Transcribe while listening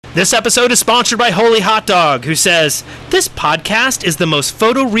This episode is sponsored by Holy Hot Dog, who says, "This podcast is the most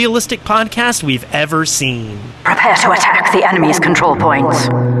photorealistic podcast we've ever seen." Prepare to attack the enemy's control points.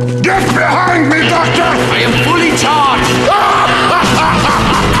 Get behind me, Doctor! I am fully charged!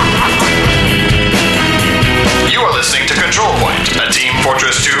 You are listening to Control Point, a Team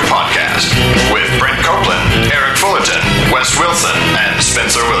Fortress 2 podcast, with Brent Copeland, Eric Fullerton, Wes Wilson, and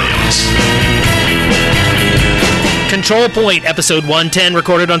Spencer Williams. Control Point, episode 110,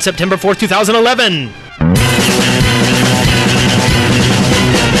 recorded on September 4th, 2011.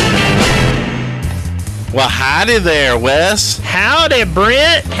 Well, howdy there, Wes. Howdy,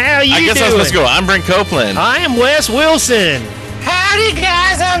 Brent. How you doing? I guess I'm supposed to go. I'm Brent Copeland. I am Wes Wilson. Howdy,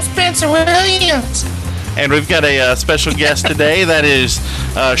 guys. I'm Spencer Williams. And we've got a special guest today. That is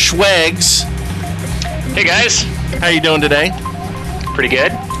Schwegs. Hey, guys. How you doing today? Pretty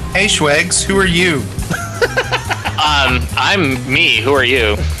good. Hey, Schwegs. Who are you? I'm me. Who are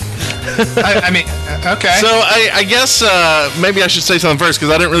you? Okay. So I guess maybe I should say something first,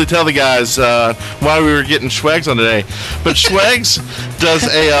 because I didn't really tell the guys why we were getting Schwegs on today. But Schwegs does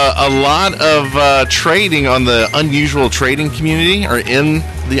a lot of trading on the unusual trading community, or in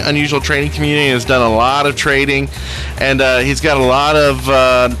the unusual trading community. Has done a lot of trading, and he's got a lot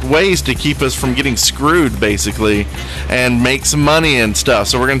of ways to keep us from getting screwed, basically, and make some money and stuff.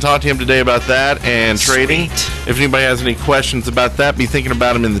 So we're going to talk to him today about that and trading. If anybody has any questions about that, be thinking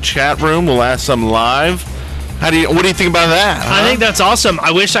about them in the chat room. We'll ask some live. What do you think about that? Huh? I think that's awesome.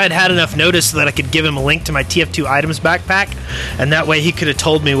 I wish I'd had enough notice so that I could give him a link to my TF2 items backpack, and that way he could have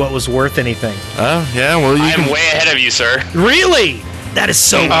told me what was worth anything. Oh, yeah, well, I'm way ahead of you, sir. Really? That is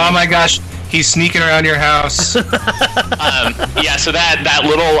so weird. Oh my gosh, he's sneaking around your house. Yeah, so that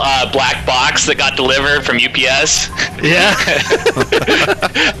little black box that got delivered from UPS. Yeah.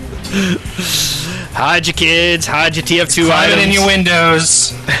 Hide your kids, hide your TF2 Hide items. it in your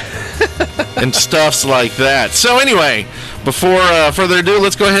windows. And stuffs like that. So anyway, before further ado,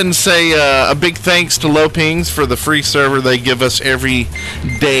 let's go ahead and say a big thanks to Lopings for the free server they give us every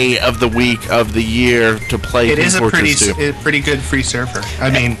day of the week of the year to play. It is a Fortress 2. pretty good free server.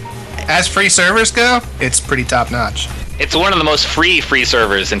 I mean, as free servers go, it's pretty top notch. It's one of the most free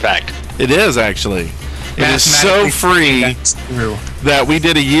servers, in fact. It is, actually. It is so free That's true. that we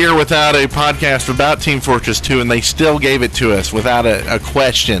did a year without a podcast about Team Fortress 2, and they still gave it to us without a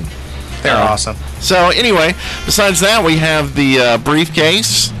question. They're awesome. So anyway, besides that, we have the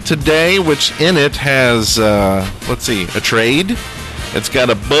briefcase today, which in it has, let's see, a trade. It's got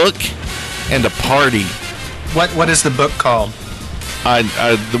a book and a party. What is the book called?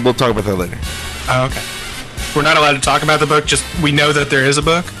 We'll talk about that later. Oh, okay. We're not allowed to talk about the book, just we know that there is a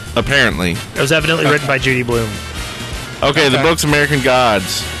book? Apparently. It was evidently written by Judy Blume. Okay, the book's American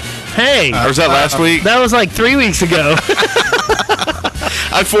Gods. Hey! Or was that last week? That was like 3 weeks ago.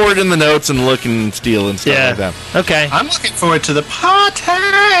 I forward in the notes and look and steal and stuff like that. Okay. I'm looking forward to the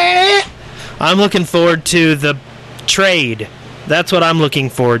party! I'm looking forward to the trade. That's what I'm looking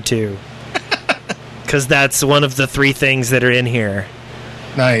forward to. Because that's one of the 3 things that are in here.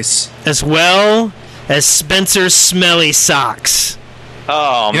 Nice. As well as Spencer's smelly socks.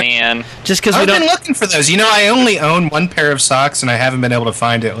 Oh, Yep. man. Just because we I've been don't... looking for those. You know, I only own one pair of socks, and I haven't been able to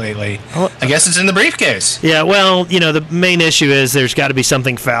find it lately. I guess it's in the briefcase. Yeah, well, you know, the main issue is there's got to be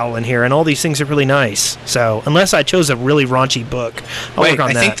something foul in here, and all these things are really nice. So, unless I chose a really raunchy book, I'll Wait, work on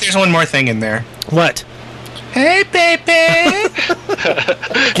I that. think there's one more thing in there. What? Hey, baby!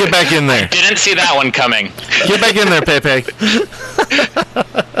 Get back in there. Didn't see that one coming. Get back in there, Pepe.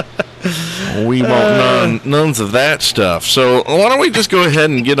 We want none of that stuff. So why don't we just go ahead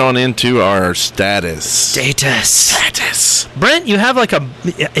and get on into our status. Brent, you have like a...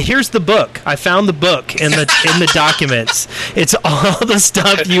 Here's the book. I found the book in the documents. It's all the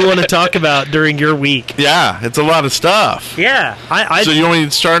stuff you want to talk about during your week. Yeah, it's a lot of stuff. Yeah. So you want me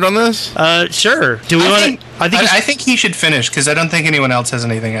to start on this? Sure. Do we want to... I think he should finish, because I don't think anyone else has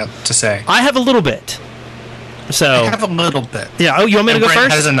anything else to say. I have a little bit. So... I have a little bit. Yeah. Oh, you want me to go Brent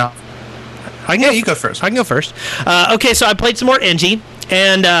first? has enough. You go first. I can go first. Okay, so I played some more NG,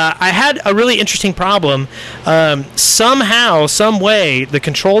 and I had a really interesting problem. Somehow, some way, the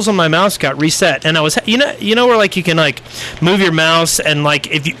controls on my mouse got reset, and I was, you know where like you can like move your mouse, and like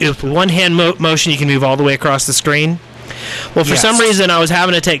if one hand motion you can move all the way across the screen. Well, for some reason, I was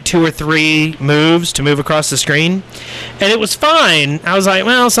having to take 2 or 3 moves to move across the screen, and it was fine. I was like,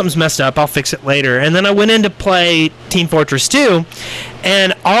 well, something's messed up. I'll fix it later. And then I went in to play Team Fortress 2,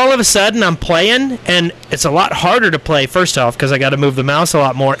 and all of a sudden, I'm playing, and it's a lot harder to play, first off, because I got to move the mouse a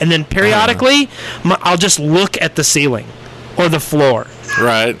lot more. And then periodically, I'll just look at the ceiling or the floor.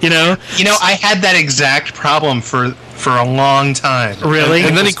 Right. You know, I had that exact problem for a long time. Really?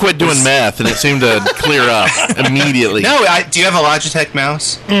 And then he quit doing meth, and it seemed to clear up immediately. No, do you have a Logitech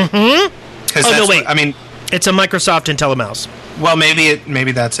mouse? Mm-hmm. Oh, no, wait. I mean, it's a Microsoft IntelliMouse. Well, maybe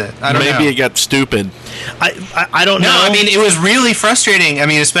that's it. I don't know. Maybe it got stupid. I don't know. No, I mean, it was really frustrating. I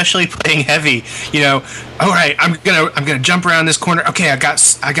mean, especially playing heavy. All right, I'm gonna jump around this corner. Okay, I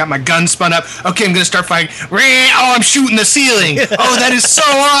got my gun spun up. Okay, I'm gonna start fighting. Oh, I'm shooting the ceiling. Oh, that is so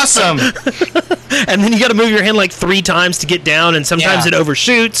awesome. And then you got to move your hand like 3 times to get down, and sometimes it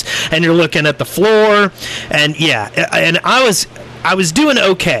overshoots, and you're looking at the floor, and and I was doing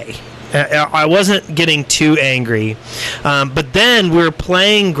okay. I wasn't getting too angry, but then we were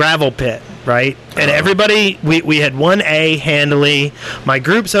playing Gravel Pit, right? And everybody, we had 1A handily. My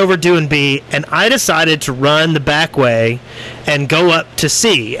group's over doing B, and I decided to run the back way and go up to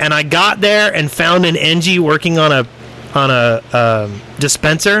C. And I got there and found an NG working on a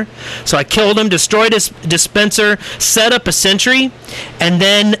dispenser. So I killed him, destroyed his dispenser, set up a sentry, and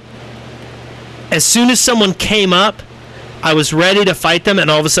then as soon as someone came up, I was ready to fight them, and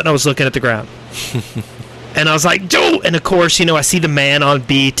all of a sudden I was looking at the ground. And I was like, "Dude!" And of course, I see the man on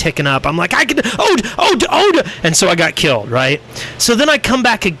B ticking up. I'm like, "I can, oh!" And so I got killed, right? So then I come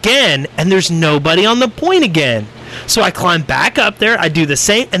back again, and there's nobody on the point again. So I climb back up there. I do the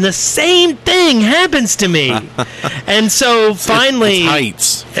same, and the same thing happens to me. And so finally, it's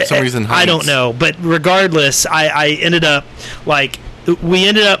heights. For some reason, heights. I don't know, but regardless, I ended up we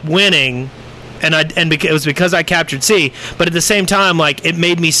ended up winning. And it was because I captured C, but at the same time, it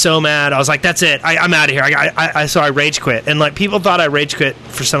made me so mad. I was like, "That's it, I'm out of here." So I rage quit, and people thought I rage quit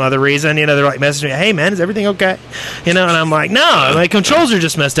for some other reason. They're messaging me, "Hey man, is everything okay?" And I'm like, "No, my controls are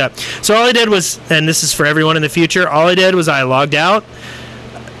just messed up." So all I did was, and this is for everyone in the future, all I did was I logged out,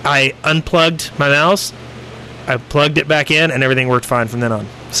 I unplugged my mouse, I plugged it back in, and everything worked fine from then on.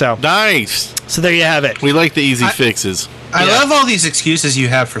 So nice. So there you have it. We like the easy fixes. I love all these excuses you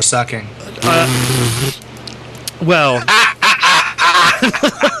have for sucking. Well,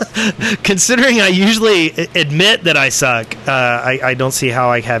 considering I usually admit that I suck, I don't see how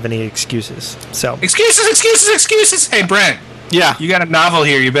I have any excuses. So Excuses. Hey, Brent. Yeah. You got a novel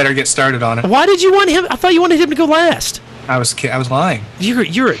here. You better get started on it. Why did you want him? I thought you wanted him to go last. I was lying. You're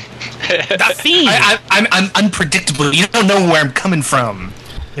a fiend. I'm unpredictable. You don't know where I'm coming from.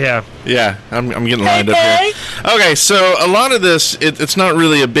 Yeah. Yeah, I'm getting lined up here. Okay, so a lot of this, it's not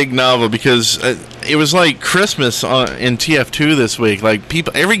really a big novel because it was like Christmas in TF2 this week.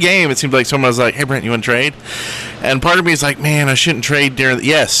 Every game, it seemed like someone was like, "Hey, Brent, you want to trade?" And part of me is like, "Man, I shouldn't trade during."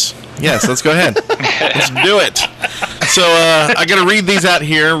 Yes, let's go ahead. Let's do it. So I got to read these out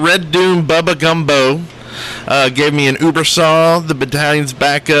here. Red Doom Bubba Gumbo gave me an Uber Saw, the battalion's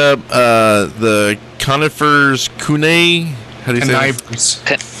backup, the Conifers Kune. How do you say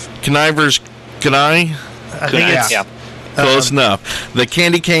it? Connivers Kunai? I think it's... Yeah. Close enough. The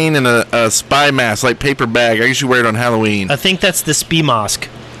candy cane and a spy mask, like paper bag. I usually wear it on Halloween. I think that's the Spee Mosque.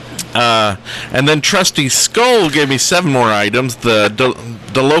 And then Trusty Skull gave me 7 more items. The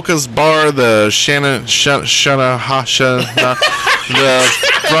Deloca's Bar, the Shanahasha, the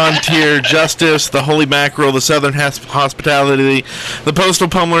Frontier Justice, the Holy Mackerel, the Southern Hospitality, the Postal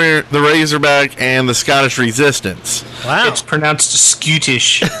Pummeler, the Razorback, and the Scottish Resistance. Wow. It's pronounced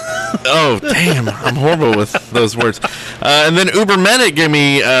Scutish. Oh, damn. I'm horrible with those words. And then Uber Medic gave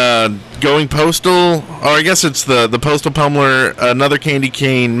me Going Postal, or I guess it's the Postal Pummeler, another Candy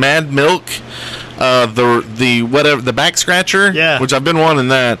Cane, Mad Milk, the Back Scratcher, which I've been wanting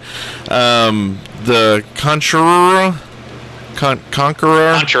that, the Conqueror,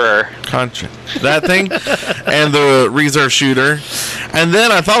 that thing, and the Reserve Shooter. And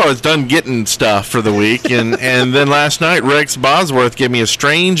then I thought I was done getting stuff for the week, and then last night Rex Bosworth gave me a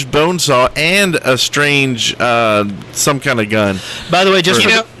strange bone saw and a strange some kind of gun. By the way,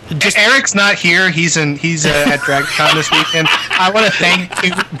 just Eric's not here. He's at DragonCon this weekend. I want to thank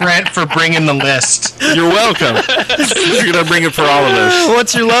you, Brent, for bringing the list. You're welcome. You're gonna bring it for all of us.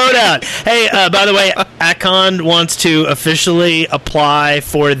 What's your loadout? Hey, by the way, Akon wants to officially apply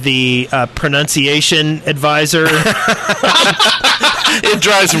for the pronunciation advisor. It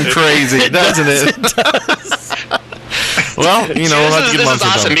drives him crazy, doesn't it? It does. Well, we'll have to get this is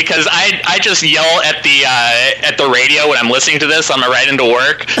awesome because I just yell at the radio when I'm listening to this on my ride into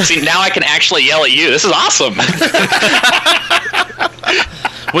work. See, now I can actually yell at you. This is awesome.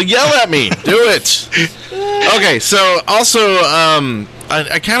 Well, yell at me. Do it. Okay, so also,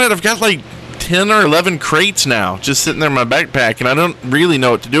 I kind of got like 10 or 11 crates now, just sitting there in my backpack, and I don't really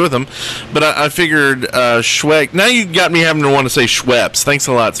know what to do with them. But I figured Schweck. Now you got me having to want to say Schweppes. Thanks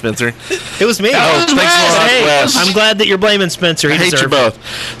a lot, Spencer. It was me. Thanks a lot, Hey, Wes. I'm glad that you're blaming Spencer. He I hate you deserved it.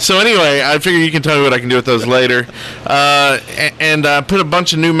 both. So anyway, I figure you can tell me what I can do with those later. And I put a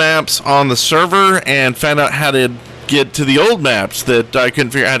bunch of new maps on the server and found out how to get to the old maps that I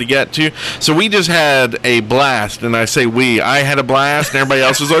couldn't figure out how to get to. So we just had a blast, and I say we. I had a blast, and everybody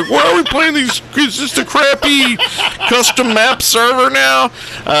else was like, why are we playing these? It's just a crappy custom map server now.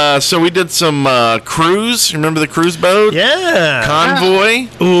 So we did some cruise. Remember the cruise boat? Yeah. Convoy.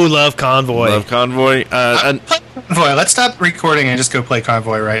 Ooh, love Convoy. Love Convoy. Convoy, let's stop recording and just go play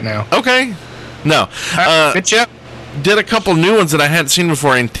Convoy right now. Okay. No. Good job. Did a couple new ones that I hadn't seen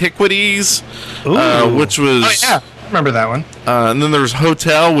before. Antiquities, which was... Oh, yeah. Remember that one. And then there was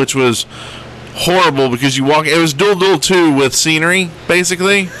Hotel, which was horrible because you walk... It was Duel 2 with scenery,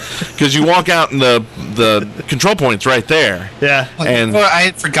 basically, because you walk out and the control point's right there. Yeah. And Well, I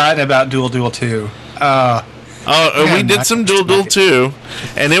had forgotten about Duel 2. we did some Duel 2,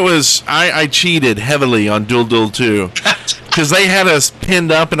 and it was... I cheated heavily on Duel 2. Because they had us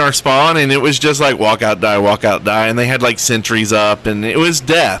pinned up in our spawn, and it was just like walk out, die, and they had like sentries up, and it was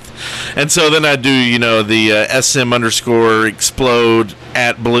death. And so then I'd do, the SM_explode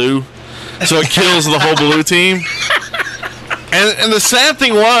at blue, so it kills the whole blue team. And the sad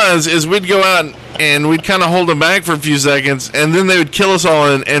thing is we'd go out and we'd kind of hold them back for a few seconds, and then they would kill us all,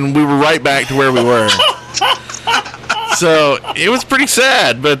 and we were right back to where we were. So it was pretty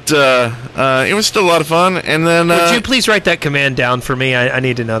sad, but it was still a lot of fun. And then, would you please write that command down for me? I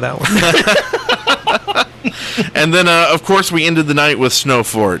need to know that one. And then, of course, we ended the night with Snow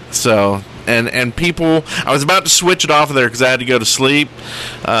Fort. So, and people, I was about to switch it off of there because I had to go to sleep.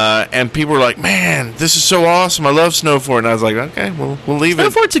 And people were like, "Man, this is so awesome! I love Snow Fort." And I was like, "Okay, we'll leave it."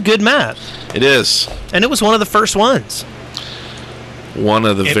 Snow Fort's a good map. It is. And it was one of the first ones. One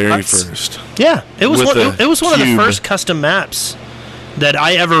of the very first. Yeah, it was one of the cube. first custom maps that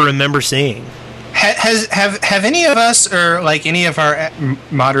I ever remember seeing. Have any of us or like any of our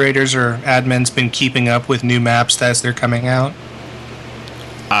moderators or admins been keeping up with new maps as they're coming out?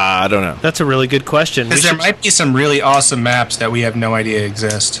 I don't know. That's a really good question. Because there might be some really awesome maps that we have no idea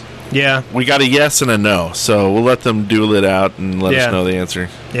exist. Yeah, We got a yes and a no, so we'll let them duel it out and let us know the answer.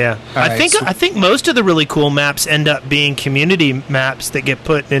 yeah. All I right, think most of the really cool maps end up being community maps that get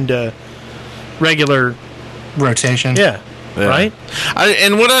put into regular. Rotation. Yeah. Right.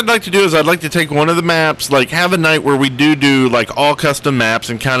 And what I'd like to do is I'd like to take one of the maps, like have a night where we do like all custom maps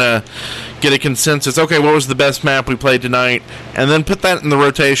and kind of get a consensus. Okay, what was the best map we played tonight, and then put that in the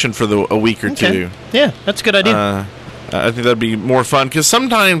rotation for a week or two. Yeah, that's a good idea. I think that'd be more fun because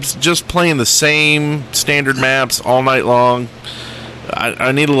sometimes just playing the same standard maps all night long,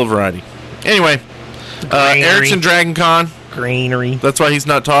 I need a little variety. Anyway, Eric's in Dragon Con. Greenery. That's why he's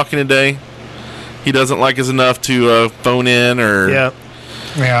not talking today. He doesn't like us enough to phone in or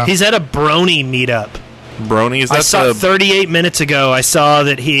Yeah. He's at a Brony meetup. Brony. I saw 38 minutes ago. I saw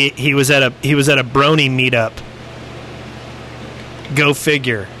that he was at a Brony meetup. Go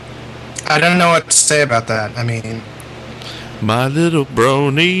figure. I don't know what to say about that. I mean, my little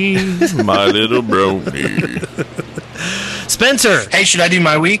brony, my little brony. Spencer. hey, should I do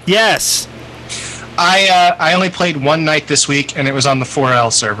my week? Yes. I only played one night this week, and it was on the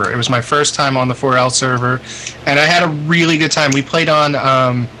 4L server. It was my first time on the 4L server, and I had a really good time. We played on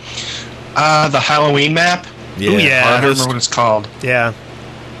the Halloween map. Ooh, yeah. I don't remember what it's called. Yeah.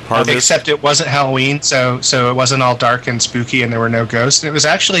 Harvest. Except it wasn't Halloween, so it wasn't all dark and spooky, and there were no ghosts. And it was a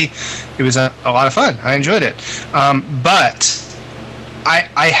lot of fun. I enjoyed it, but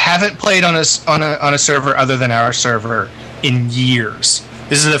I haven't played on a server other than our server in years.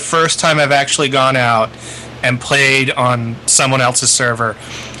 This is the first time I've actually gone out and played on someone else's server,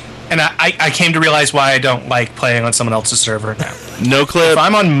 and I came to realize why I don't like playing on someone else's server now. No clip. If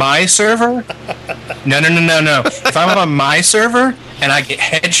I'm on my server, no. If I'm on my server and I get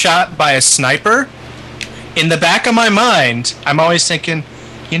headshot by a sniper, in the back of my mind, I'm always thinking,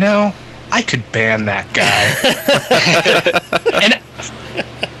 I could ban that guy.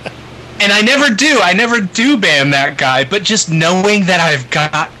 And I never do. I never do ban that guy, but just knowing that I've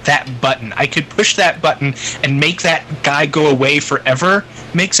got that button, I could push that button and make that guy go away forever,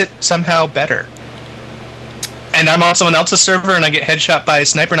 makes it somehow better. And I'm on someone else's server and I get headshot by a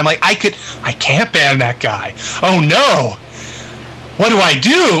sniper and I'm like, I can't ban that guy. Oh no! What do I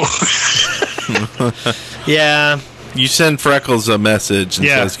do? Yeah. You send Freckles a message and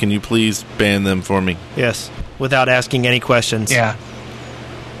says, "Can you please ban them for me?" Yes. Without asking any questions. Yeah.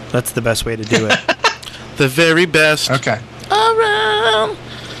 That's the best way to do it. The very best. Okay. Around.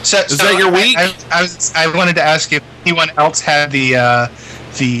 So, Is that your week? I wanted to ask if anyone else had the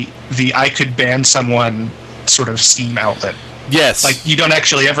I could ban someone sort of Steam outlet. Yes. Like, you don't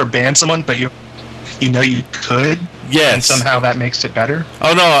actually ever ban someone, but you know you could. Yes. And somehow that makes it better.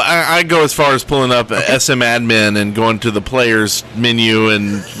 Oh, no, I go as far as pulling up SM admin and going to the players menu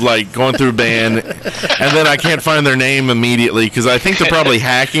and, like, going through ban, and then I can't find their name immediately because I think they're probably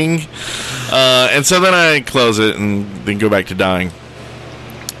hacking. And so then I close it and then go back to dying.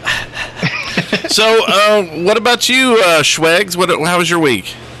 So, what about you, Schwegs? How was your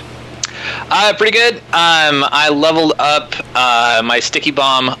week? Pretty good. I leveled up my sticky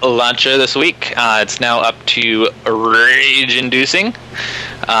bomb launcher this week. It's now up to rage-inducing.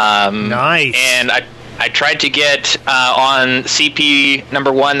 Nice. And I tried to get on CP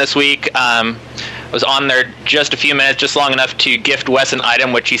number 1 this week. I was on there just a few minutes, just long enough to gift Wes an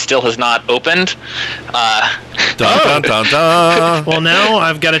item which he still has not opened. Dun, dun, dun, dun. Well, now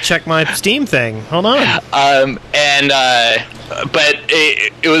I've got to check my Steam thing. Hold on. But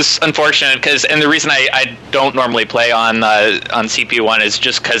it was unfortunate because, and the reason I don't normally play on CP1 is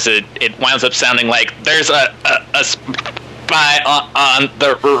just because it winds up sounding like there's a spy on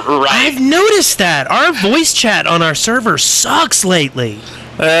the right. I've noticed that our voice chat on our server sucks lately.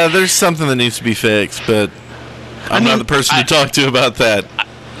 There's something that needs to be fixed, but I'm not the person to talk to about that.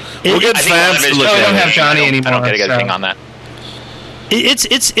 We'll get Fabs to look I at don't it. have Johnny anymore. I don't get a good thing on that.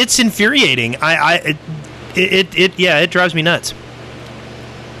 It's infuriating. It drives me nuts.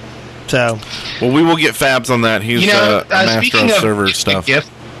 So, well, we will get Fabs on that. He's a master of server stuff.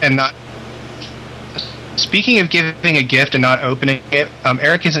 Speaking of giving a gift and not opening it,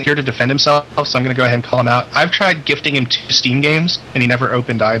 Eric isn't here to defend himself, so I'm going to go ahead and call him out. I've tried gifting him 2 Steam games, and he never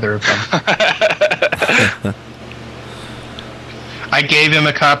opened either of them. I gave him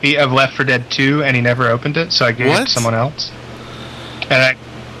a copy of Left 4 Dead 2, and he never opened it, so I gave it to someone else. And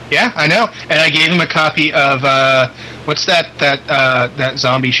I know. And I gave him a copy of what's that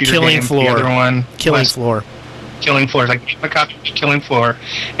zombie shooter Killing game? Floor. The other one, Killing Floor. Killing Floor. I gave him a copy of Killing Floor,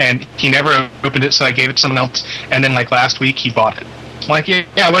 and he never opened it, so I gave it to someone else. And then, like, last week, he bought it. I'm like,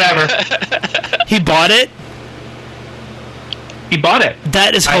 yeah, whatever. He bought it? He bought it.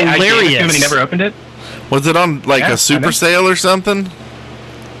 That is hilarious. I gave it to him, and he never opened it. Was it on, like, a super sale or something?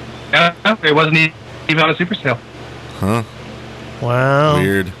 No, it wasn't even on a super sale. Huh. Wow.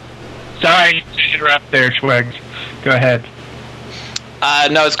 Weird. Sorry to interrupt there, Schwegs. Go ahead.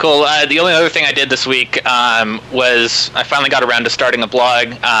 No, it's cool. The only other thing I did this week was I finally got around to starting a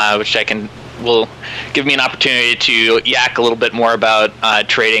blog, which will give me an opportunity to yak a little bit more about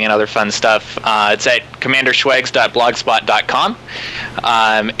trading and other fun stuff. It's at commanderschwegs.blogspot.com,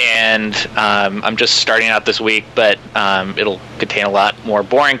 and I'm just starting out this week, but it'll contain a lot more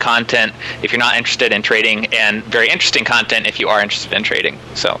boring content if you're not interested in trading, and very interesting content if you are interested in trading.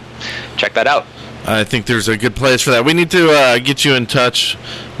 So check that out. I think there's a good place for that. We need to get you in touch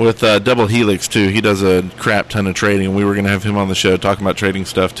with Double Helix, too. He does a crap ton of trading. We were going to have him on the show talking about trading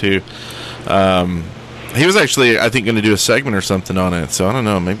stuff, too. He was actually, I think, going to do a segment or something on it. So, I don't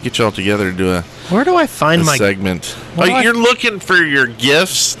know. Maybe get you all together to do Where do I find my segment. You're looking for your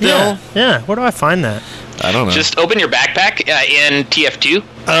gifts still? Yeah. Where do I find that? I don't know. Just open your backpack in TF2.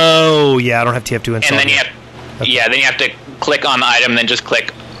 Oh, yeah. I don't have TF2 installed. And then you have to click on the item, and then just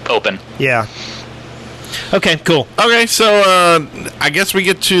click open. Yeah. Okay, cool. Okay, so I guess we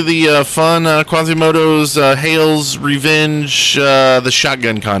get to the fun Quasimodo's Hale's Revenge, the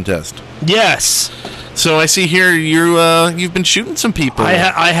shotgun contest. Yes. So I see here you've been shooting some people. I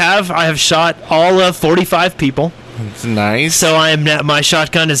have shot all of 45 people. It's nice. So my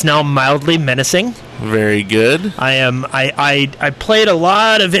shotgun is now mildly menacing. Very good. I played a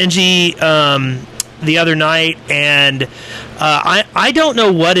lot of NG the other night, and I don't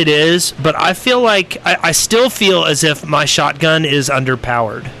know what it is, but I feel like I still feel as if my shotgun is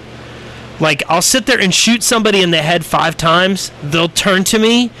underpowered. Like, I'll sit there and shoot somebody in the head 5 times, they'll turn to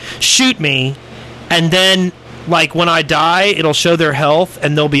me, shoot me, and then, like, when I die, it'll show their health,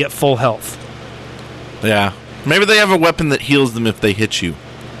 and they'll be at full health. Yeah. Maybe they have a weapon that heals them if they hit you.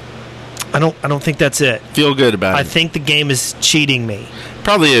 I don't think that's it. Feel good about it. I think the game is cheating me.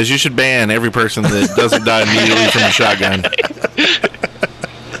 Probably is. You should ban every person that doesn't die immediately from a shotgun.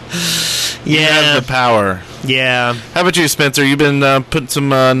 Yeah. You have the power. Yeah. How about you, Spencer? You been putting some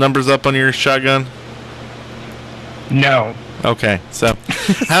numbers up on your shotgun? No. Okay. So,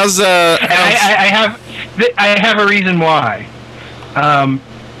 how's I have a reason why.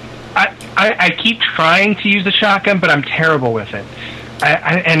 I keep trying to use the shotgun, but I'm terrible with it.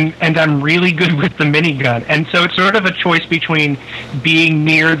 And I'm really good with the minigun. And so it's sort of a choice between being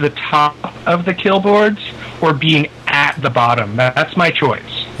near the top of the kill boards or being at the bottom. That's my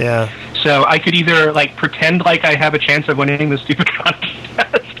choice. Yeah. So I could either like pretend like I have a chance of winning the stupid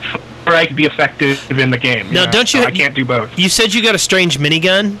contest, or I could be effective in the game. Now, don't you? So I can't do both. You said you got a strange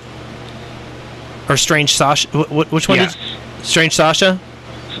minigun, or strange Sasha? Which one? Yes. Strange Sasha?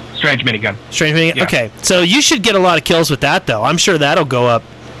 Strange minigun. Strange minigun. Yeah. Okay, so you should get a lot of kills with that, though. I'm sure that'll go up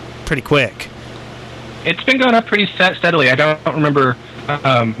pretty quick. It's been going up pretty steadily. I don't remember.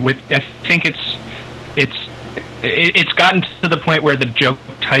 I think it's gotten to the point where the joke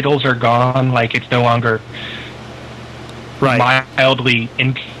titles are gone. Like it's no longer mildly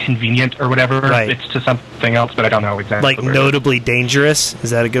inconvenient or whatever. Right. It's to something else, but I don't know exactly. Like notably dangerous. Is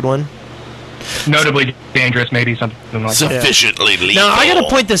that a good one? Notably dangerous, maybe something like that. Sufficiently lethal. Now I got to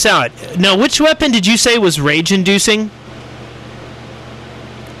point this out. Now, which weapon did you say was rage-inducing?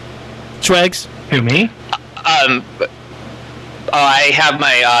 Schwags? Who, me? I have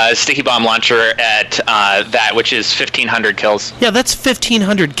my sticky bomb launcher at that, which is 1,500 kills. Yeah, that's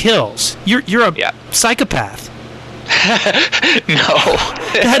 1,500 kills. You're a psychopath. No.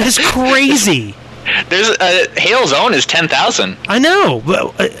 That is crazy. There's Hail's own is 10,000. I know.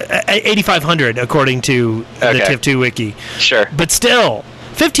 Well, 8,500 according to the TIF2 wiki. Sure. But still,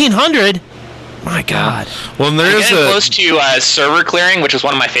 1,500? My God. Well, and I'm getting close to server clearing, which is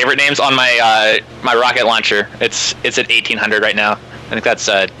one of my favorite names on my my rocket launcher. It's at 1,800 right now. I think that's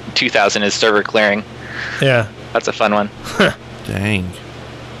 2,000 is server clearing. Yeah. That's a fun one. Dang.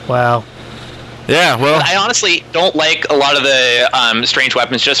 Wow. Yeah, well, I honestly don't like a lot of the strange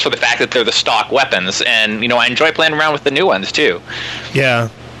weapons just for the fact that they're the stock weapons, and I enjoy playing around with the new ones too. Yeah.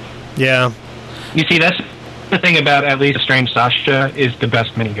 Yeah. You see, that's the thing about at least a Strange Sasha is the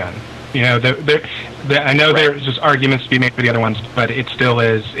best minigun. I know there's just arguments to be made for the other ones, but it still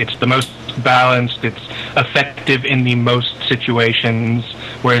is. It's the most balanced. It's effective in the most situations,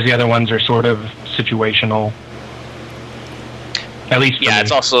 whereas the other ones are sort of situational. At least for me.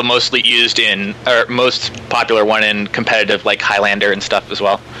 It's also mostly used or most popular one in competitive, like Highlander and stuff as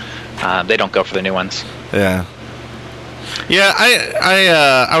well. They don't go for the new ones. Yeah. Yeah,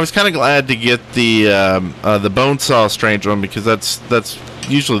 I was kind of glad to get the Bonesaw Strange one because that's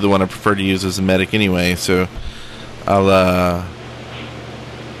usually the one I prefer to use as a medic anyway. So I'll.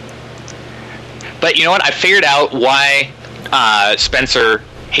 But you know what? I figured out why Spencer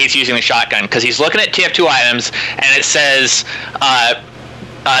hates using the shotgun, because he's looking at TF2 items and it says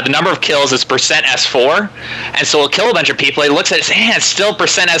the number of kills is percent S4, and so he'll kill a bunch of people. He looks at it and says, it's still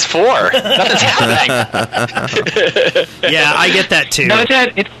percent S4. Nothing's happening. Yeah, I get that too. No,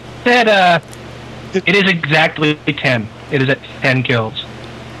 it said it is exactly 10. It is at 10 kills.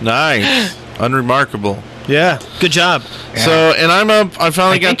 Nice. Unremarkable. Yeah, good job. Yeah. So, and I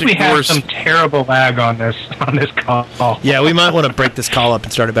finally got to we have some terrible lag on this call. Yeah, we might want to break this call up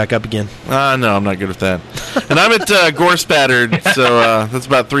and start it back up again. No, I'm not good with that. And I'm at gore spattered, so that's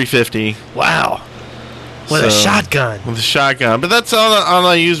about 350. Wow. With a shotgun. With a shotgun. But that's all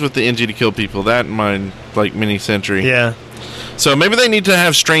I use with the NG to kill people. That and my mini sentry. Yeah. So maybe they need to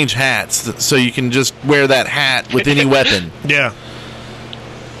have strange hats so you can just wear that hat with any weapon. Yeah.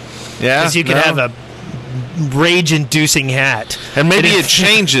 Yeah. Because you can have a rage-inducing hat. And maybe it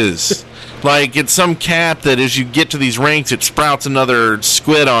changes. Like, it's some cap that as you get to these ranks, it sprouts another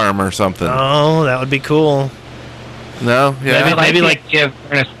squid arm or something. Oh, that would be cool. No? Yeah. Maybe like give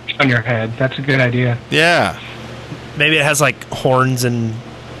a on your head. That's a good idea. Yeah. Maybe it has, like, horns and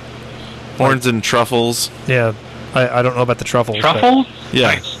truffles. Yeah. I don't know about the truffles. Truffles? Yeah.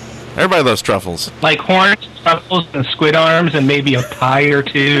 Nice. Everybody loves truffles. Like horns, truffles, and squid arms, and maybe a pie or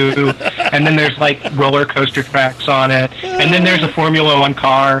two. And then there's like roller coaster tracks on it. And then there's a Formula One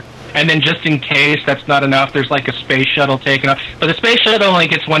car. And then just in case that's not enough, there's like a space shuttle taken off. But the space shuttle only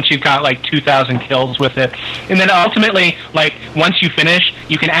gets once you've got like 2,000 kills with it. And then ultimately, like once you finish,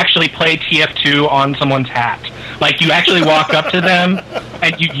 you can actually play TF2 on someone's hat. Like you actually walk up to them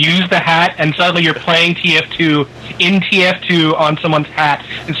and you use the hat, and suddenly you're playing TF2 in TF2 on someone's hat.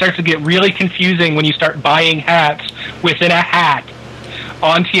 It starts to get really confusing when you start buying hats within a hat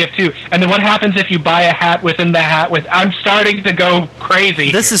on TF2. And then what happens if you buy a hat within the hat with... I'm starting to go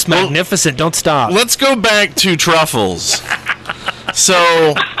crazy. This is magnificent. Don't stop. Let's go back to truffles.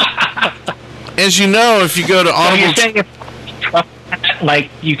 So, as you know, if you go to Audible... So you're saying if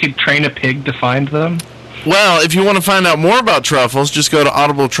like you could train a pig to find them? Well, if you want to find out more about truffles, just go to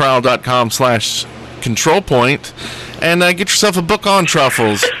audibletrial.com/controlpoint and get yourself a book on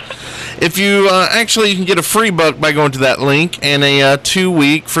truffles. If you you can get a free book by going to that link and a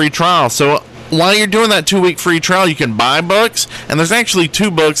 2-week free trial. So while you're doing that 2-week free trial, you can buy books, and there's actually 2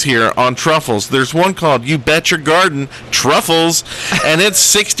 books here on truffles. There's one called You Bet Your Garden Truffles, and it's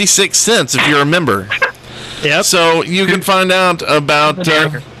 66 cents if you're a member. Yep. So you can find out about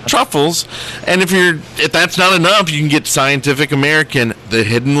truffles, and if that's not enough, you can get Scientific American, The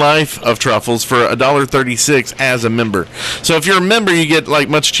Hidden Life of Truffles, for $1.36 as a member. So if you're a member, you get like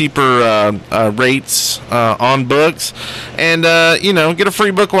much cheaper rates on books, and get a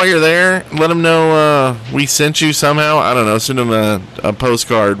free book while you're there. Let them know we sent you somehow. I don't know. Send them a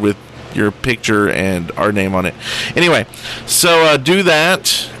postcard with your picture and our name on it. Anyway, so do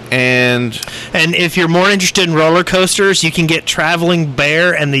that. And if you're more interested in roller coasters, you can get Traveling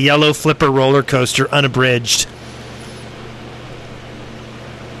Bear and the Yellow Flipper roller coaster unabridged.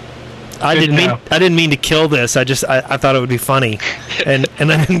 I didn't mean to kill this. I thought it would be funny, and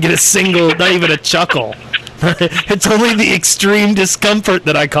I didn't get a single, not even a chuckle. It's only the extreme discomfort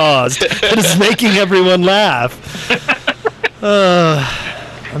that I caused that is making everyone laugh.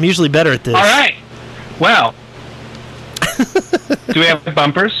 I'm usually better at this. All right. Well. Do we have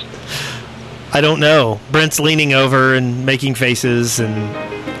bumpers? I don't know. Brent's leaning over and making faces and...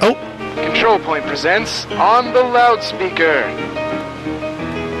 Oh! Control Point presents On the Loudspeaker.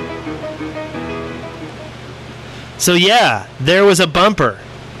 So yeah, there was a bumper.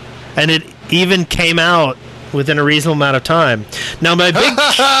 And it even came out within a reasonable amount of time. Now my big...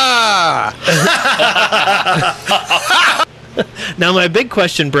 Now, my big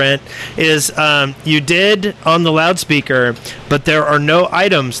question, Brent, is you did On the Loudspeaker, but there are no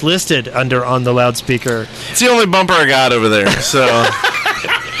items listed under On the Loudspeaker. It's the only bumper I got over there, so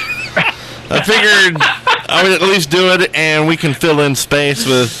I figured I would at least do it, and we can fill in space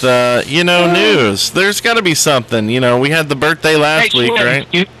with, news. There's got to be something. We had the birthday last week, right?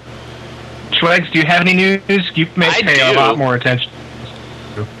 Schwags, do you have any news? You may pay a lot more attention.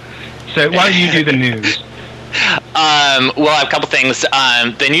 So why don't you do the news? Well, I have a couple things.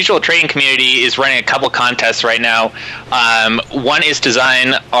 The Unusual Trading Community is running a couple contests right now. One is to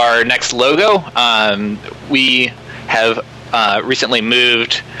design our next logo. We have recently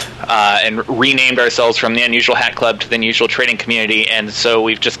moved and renamed ourselves from the Unusual Hat Club to the Unusual Trading Community, and so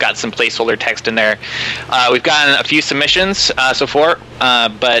we've just got some placeholder text in there. We've gotten a few submissions so far,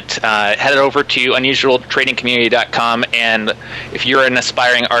 but head over to unusualtradingcommunity.com, and if you're an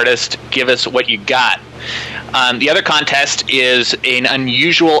aspiring artist, give us what you got. The other contest is an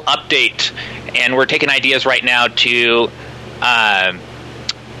unusual update, and we're taking ideas right now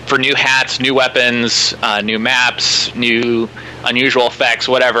for new hats, new weapons, new maps, new unusual effects,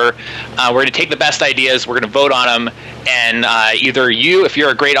 whatever. We're going to take the best ideas, we're going to vote on them, and either you, if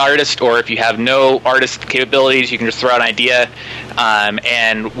you're a great artist, or if you have no artist capabilities, you can just throw out an idea,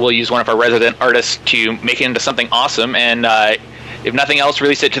 and we'll use one of our resident artists to make it into something awesome, and if nothing else,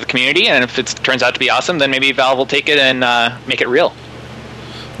 release it to the community, and if it turns out to be awesome, then maybe Valve will take it and make it real.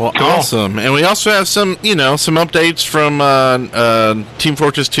 Well, cool. Awesome. And we also have some updates from Team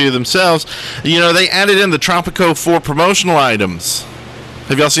Fortress 2 themselves. They added in the Tropico 4 promotional items.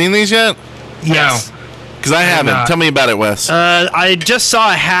 Have y'all seen these yet? Yes. Because I haven't. Tell me about it, Wes. I just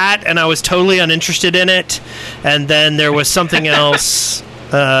saw a hat, and I was totally uninterested in it. And then there was something else.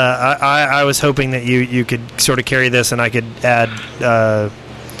 I was hoping that you could sort of carry this, and I could add...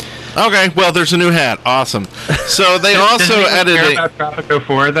 Okay, well, there's a new hat. Awesome. So they also added... Does about Tropico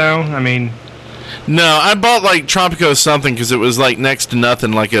 4, though? I mean... No, I bought, Tropico something because it was, next to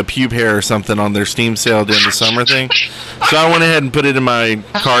nothing, like a pube hair or something on their Steam sale during the summer thing. So I went ahead and put it in my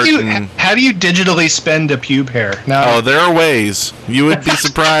cart. How do you digitally spend a pube hair? Oh, there are ways. You would be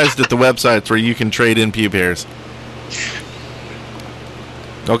surprised at the websites where you can trade in pube hairs.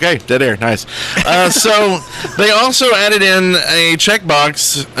 Okay, dead air, nice. So they also added in a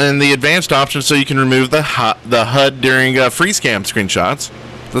checkbox in the advanced option so you can remove the HUD during freeze cam screenshots.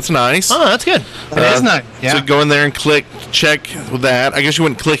 That's nice. Oh, that's good. That is nice. Yeah. So go in there and check that. I guess you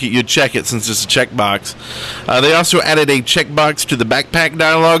wouldn't click it, you'd check it since it's a checkbox. They also added a checkbox to the backpack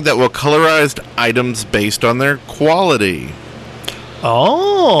dialog that will colorize items based on their quality.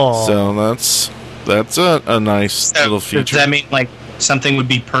 Oh. So that's a nice little feature. Does that mean something would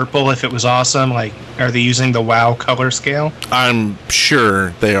be purple if it was awesome? Are they using the WoW color scale? I'm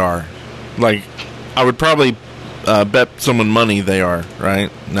sure they are. I would probably bet someone money they are, right?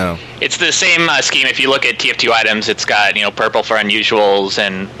 No. It's the same scheme. If you look at TF2 items, it's got purple for unusuals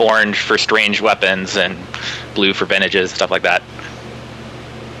and orange for strange weapons and blue for vintages, stuff like that.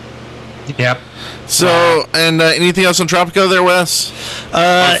 Yep. So, and anything else on Tropico there, Wes?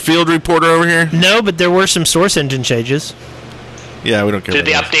 Our field reporter over here? No, but there were some source engine changes. Yeah, we don't care. Did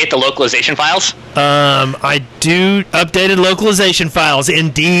they update the localization files? I do updated localization files,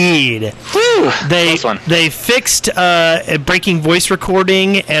 indeed. Whew, they fixed a breaking voice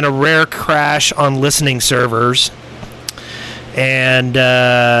recording and a rare crash on listening servers. And,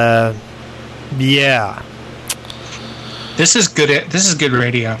 yeah. This is good. This is good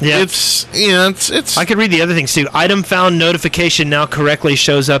radio. Yeah. It's. I could read the other things too. Item found notification now correctly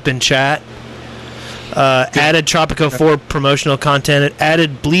shows up in chat. Added Tropico 4 promotional content.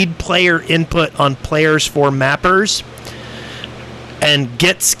 Added bleed player input on players for mappers. And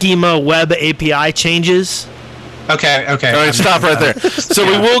get schema web API changes. Okay. All right, stop right there. So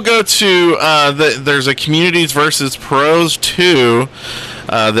we will go to there's a Communities versus Pros 2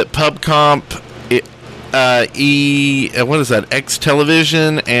 that PubComp, what is that? X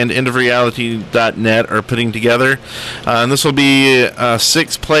Television and EndOfReality.net are putting together, and this will be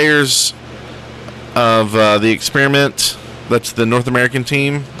 6 players of the experiment. That's the North American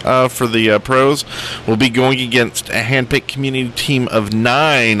team for the pros. Will be going against a handpicked community team of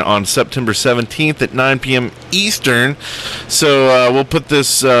 9 on September 17th at 9 p.m. Eastern. So we'll put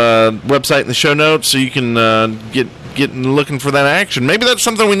this website in the show notes so you can get looking for that action. Maybe that's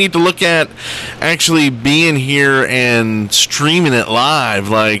something we need to look at, actually being here and streaming it live.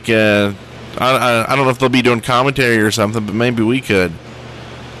 Like, I don't know if they'll be doing commentary or something, but maybe we could.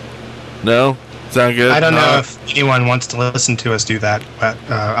 No? Sound good? I don't know if anyone wants to listen to us do that, but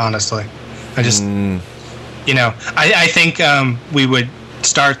honestly, I just, I think we would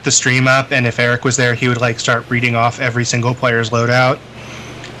start the stream up, and if Eric was there, he would start reading off every single player's loadout,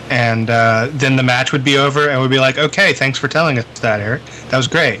 and then the match would be over, and we'd be like, okay, thanks for telling us that, Eric. That was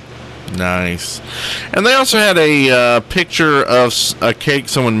great. Nice. And they also had a picture of a cake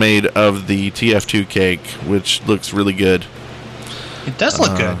someone made of the TF2 cake, which looks really good. It does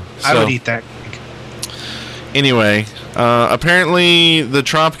look good. I would eat that. Anyway, apparently the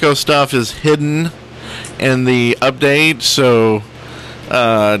Tropico stuff is hidden in the update, so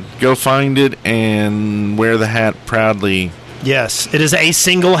go find it and wear the hat proudly. Yes, it is a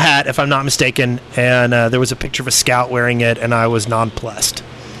single hat, if I'm not mistaken, and there was a picture of a scout wearing it, and I was nonplussed.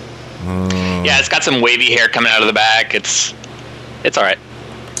 Yeah, it's got some wavy hair coming out of the back. It's all right.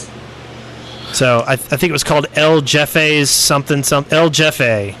 So I think it was called El Jeffe's something. El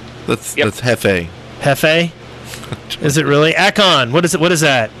Jeffe. That's Hefe. Hefe? Is it really? Akon, what is it? What is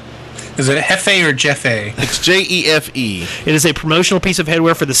that? Is it Hefe or Jeffe? It's Jefe. It is a promotional piece of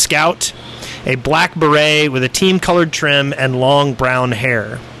headwear for the scout, a black beret with a team-colored trim and long brown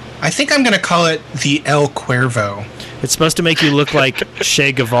hair. I think I'm going to call it the El Cuervo. It's supposed to make you look like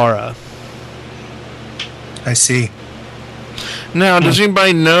Che Guevara. I see. Now, does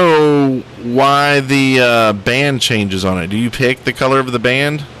anybody know why the band changes on it? Do you pick the color of the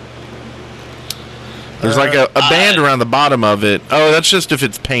band? There's like a band around the bottom of it. Oh, that's just if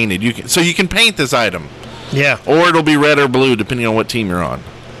it's painted. You can paint this item. Yeah. Or it'll be red or blue, depending on what team you're on.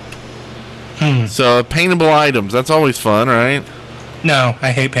 So, paintable items. That's always fun, right? No,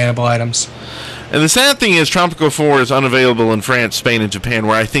 I hate paintable items. And the sad thing is, Tropico 4 is unavailable in France, Spain, and Japan,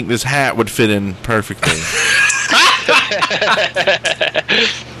 where I think this hat would fit in perfectly.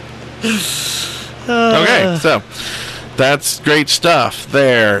 Okay, so that's great stuff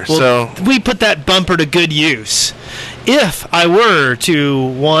there. Well, we put that bumper to good use. If I were to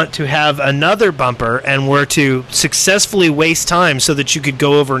want to have another bumper and were to successfully waste time so that you could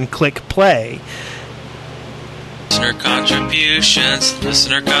go over and click play. Listener contributions,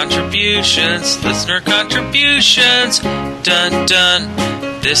 listener contributions, listener contributions. Dun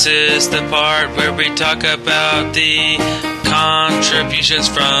dun. This is the part where we talk about the contributions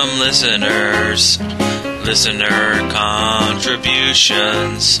from listeners. Listener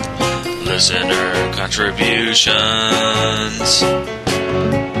contributions. Listener contributions.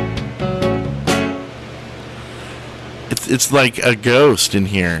 It's like a ghost in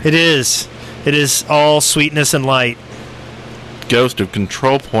here. It is. It is all sweetness and light. Ghost of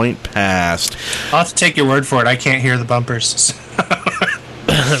Control Point Past. I'll have to take your word for it. I can't hear the bumpers.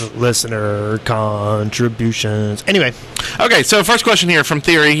 Listener contributions. Anyway. Okay, so first question here from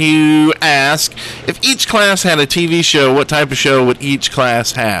Theory. You ask, if each class had a TV show, what type of show would each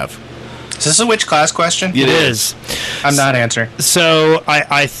class have? Is this a which class question? It is. I'm not answering. So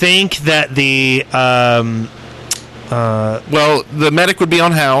I think that the... well, the medic would be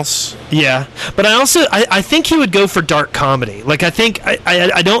on house. Yeah, but I think he would go for dark comedy. Like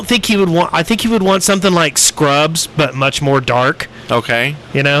I don't think he would want. I think he would want something like Scrubs, but much more dark. Okay.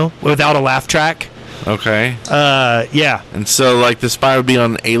 You know, without a laugh track. Okay. Yeah. And so, like, the spy would be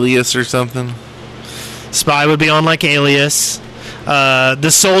on Alias or something. Spy would be on like Alias. The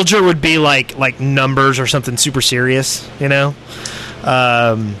soldier would be like Numbers or something super serious. You know.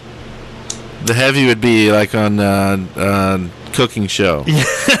 The heavy would be like on cooking show.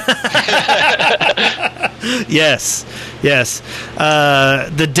 Yes.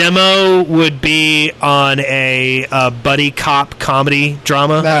 The demo would be on a buddy cop comedy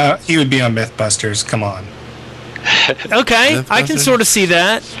drama. No, he would be on Mythbusters. Come on. Okay, I can sort of see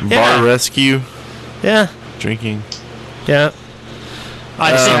that. Bar rescue, Yeah, drinking. yeah.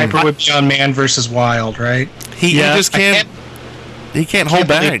 Sniper would be on Man versus Wild, right? He just can't. He can't hold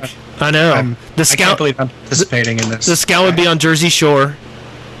back. I know. I can't believe I'm participating in this. The Scout would be on Jersey Shore.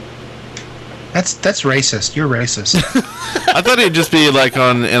 That's racist. You're racist. I thought he'd just be like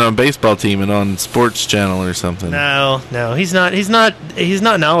in a baseball team and on Sports Channel or something. No, he's not. He's not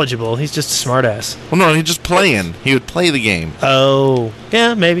knowledgeable. He's just a smartass. Well, no, he's just playing. He would play the game. Oh,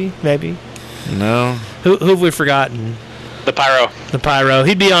 yeah, maybe. No. Who have we forgotten? The Pyro. The Pyro.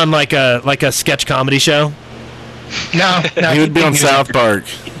 He'd be on like a sketch comedy show. No, He would be on South Park.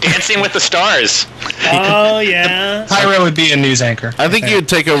 Dancing with the Stars. Oh yeah. Pyro would be a news anchor. I think he would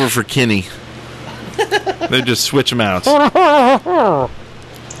take over for Kenny. They'd just switch him out.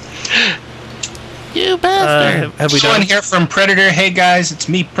 You bastard. Have we Someone done? here from Predator. Hey guys, it's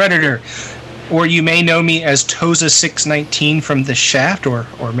me, Predator. Or you may know me as Toza619 from The Shaft, or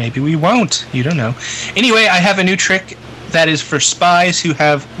maybe we won't. You don't know. Anyway, I have a new trick that is for spies who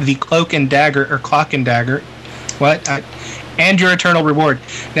have the Cloak and Dagger, or Clock and Dagger. And your eternal reward.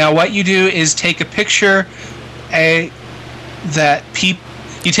 Now, what you do is take a picture that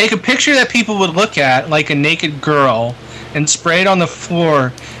people would look at, like a naked girl, and spray it on the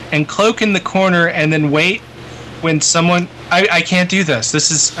floor, and cloak in the corner, and then wait when someone. I can't do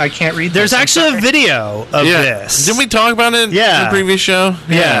this. I can't read There's this. actually a video of this. Didn't we talk about it in the previous show?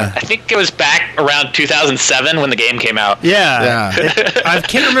 Yeah. I think it was back around 2007 when the game came out. Yeah. I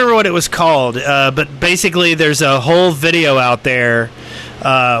can't remember what it was called, but basically there's a whole video out there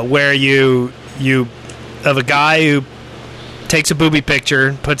where you of a guy who takes a booby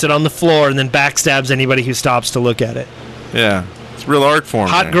picture, puts it on the floor, and then backstabs anybody who stops to look at it. Yeah. It's real art form.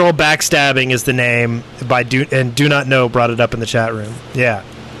 Hot Girl Backstabbing is the name by Do Not Know brought it up in the chat room. Yeah.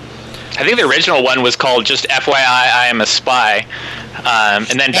 I think the original one was called just FYI, I am a spy.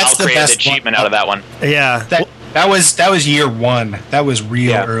 And then Val created the achievement out of that one. Yeah. That was year one. That was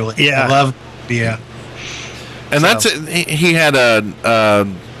real early. Yeah. I love And that's it. He had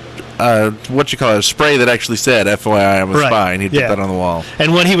what you call it, a spray that actually said FYI, I'm a spy, and he'd put that on the wall.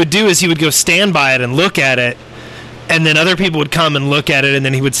 And what he would do is he would go stand by it and look at it, and then other people would come and look at it, and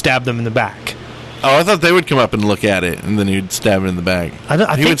then he would stab them in the back. Oh, I thought they would come up and look at it, and then he'd stab it in the back.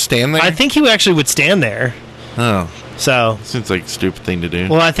 He would stand there? I think he actually would stand there. Oh. So. Seems like a stupid thing to do.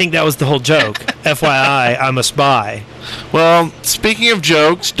 Well, I think that was the whole joke. FYI, I'm a spy. Well, speaking of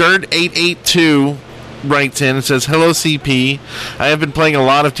jokes, Dirt882 writes in and says, "Hello, CP. I have been playing a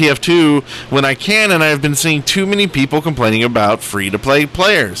lot of TF2 when I can, and I have been seeing too many people complaining about free-to-play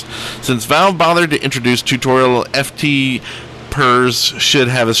players. Since Valve bothered to introduce tutorial FTPers should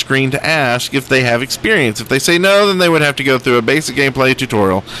have a screen to ask if they have experience. If they say no, then they would have to go through a basic gameplay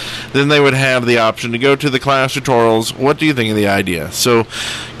tutorial. Then they would have the option to go to the class tutorials. What do you think of the idea?" So,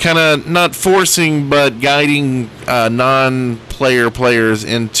 kind of not forcing, but guiding non-player players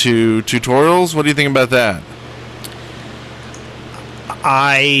into tutorials. What do you think about that?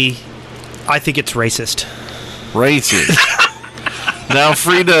 I think it's racist. Racist. Now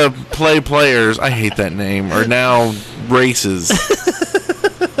free-to-play players, I hate that name, are now races.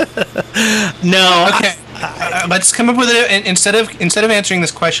 No. Okay. Let's come up with it instead of answering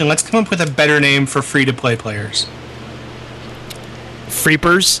this question. Let's come up with a better name for free-to-play players.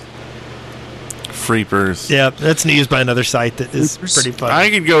 Freepers. Freepers. Yeah, that's used by another site that is pretty fun. I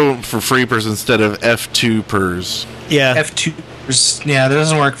could go for Freepers instead of F2pers. Yeah. F2pers. Yeah, that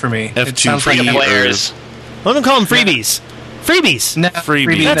doesn't work for me. F2 it sounds like players. Let them call them freebies. Freebies. No,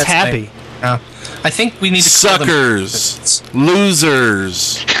 freebies. That's happy. No. I think we need to suckers,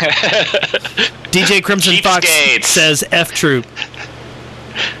 losers. DJ Crimson Fox says F Troop.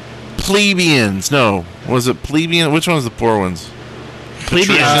 Plebeians. No, was it plebeian? Which one was the poor ones?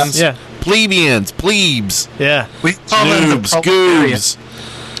 Plebeians. Yeah. Plebeians. Plebes. Yeah. We call them Noobs. Goobs.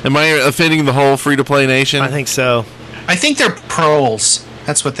 Am I offending the whole free-to-play nation? I think so. I think they're proles.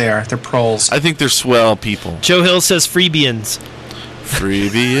 That's what they are. They're proles. I think they're swell people. Joe Hill says freebians.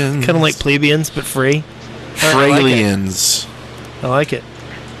 Freebians. Kind of like plebeians, but free. Fralians. I like it.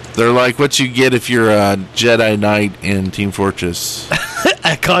 They're like what you get if you're a Jedi Knight in Team Fortress.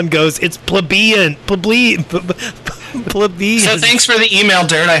 Akon goes, it's plebeian. Plebeian. So thanks for the email,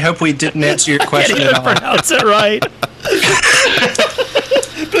 Dirt. I hope we didn't answer your question at all. Pronounce it right.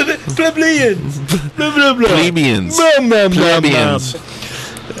 Plebeians. Plebeians. Plebeians.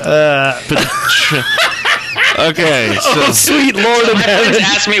 Okay, so sweet Lord of my Heaven. friends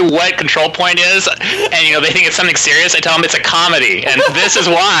ask me what Control Point is, and they think it's something serious. I tell them it's a comedy, and this is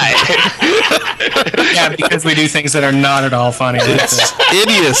why. Yeah, because we do things that are not at all funny. It's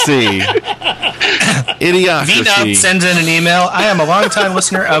idiocy. Idiocracy. VNub sends in an email. I am a longtime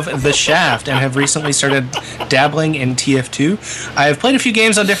listener of The Shaft and have recently started dabbling in TF2. I have played a few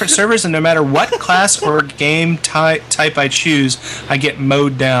games on different servers, and no matter what class or game type I choose, I get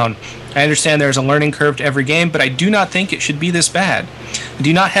mowed down. I understand there is a learning curve to every game, but I do not think it should be this bad. I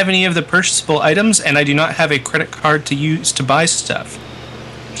do not have any of the purchasable items, and I do not have a credit card to use to buy stuff.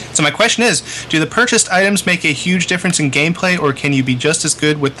 So my question is, do the purchased items make a huge difference in gameplay, or can you be just as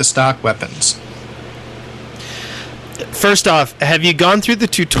good with the stock weapons? First off, have you gone through the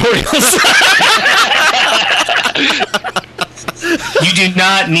tutorials? You do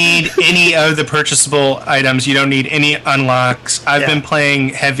not need any of the purchasable items. You don't need any unlocks. I've been playing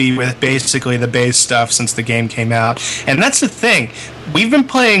heavy with basically the base stuff since the game came out. And that's the thing. We've been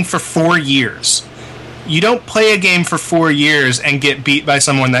playing for 4 years. You don't play a game for 4 years and get beat by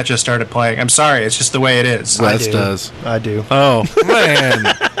someone that just started playing. I'm sorry. It's just the way it is. Wes does. I do. Oh,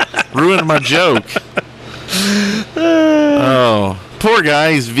 man. Ruined my joke. Oh. Poor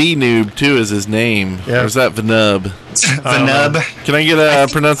guy, he's V-Noob, too, is his name. Or is that Vnub? Vnub. Can I get a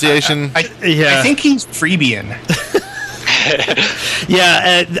pronunciation? I think he's Freebian.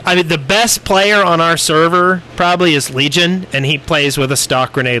 I mean, the best player on our server probably is Legion, and he plays with a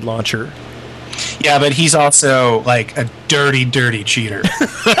stock grenade launcher. Yeah, but he's also, like, a dirty, dirty cheater.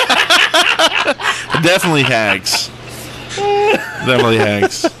 Definitely hacks. Definitely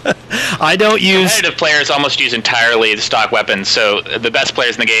hacks. I don't use... Competitive players almost use entirely the stock weapons, so the best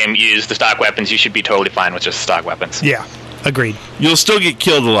players in the game use the stock weapons. You should be totally fine with just stock weapons. Yeah, agreed. You'll still get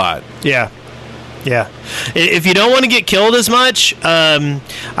killed a lot. Yeah. If you don't want to get killed as much,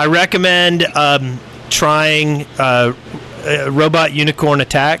 I recommend trying Robot Unicorn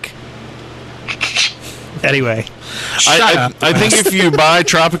Attack. Anyway. I think if you buy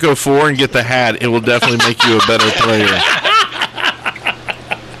Tropico 4 and get the hat, it will definitely make you a better player.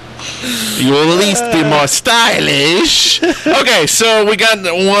 You will at least be more stylish. Okay, so we got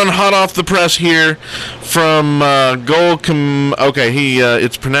one hot off the press here from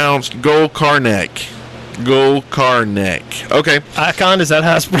it's pronounced Golkarnek. Golkarnek. Okay. Icon, is that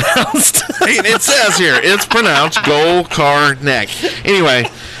how it's pronounced? It says here, it's pronounced Golkarnek. Anyway,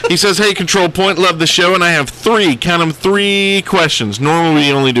 he says, hey, Control Point, love the show, and I have three questions. Normally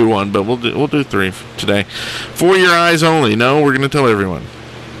we only do one, but we'll do three today. For your eyes only. No, we're going to tell everyone.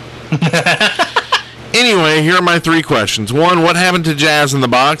 Anyway, here are my three questions. One, what happened to Jazz in the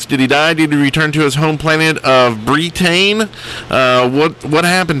Box? Did he die? Did he return to his home planet of Britain? What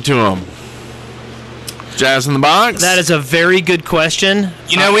happened to him? Jazz in the Box? That is a very good question.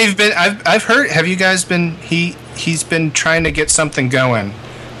 You know, I've heard, have you guys been, he's been trying to get something going.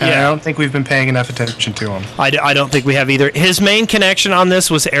 And I don't think we've been paying enough attention to him. I don't think we have either. His main connection on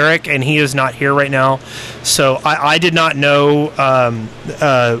this was Eric, and he is not here right now. So I did not know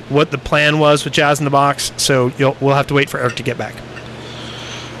what the plan was with Jazz in the Box. So we'll have to wait for Eric to get back.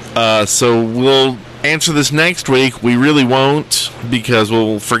 So we'll answer this next week. We really won't, because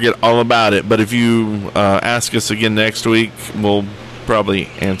we'll forget all about it. But if you ask us again next week, we'll probably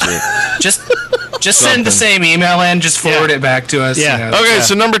answer it. Just send the same email and just forward it back to us. Yeah. You know, Okay,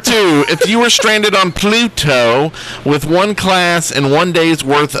 so number 2, if you were stranded on Pluto with one class and 1 day's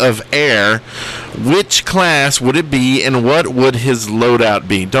worth of air, which class would it be, and what would his loadout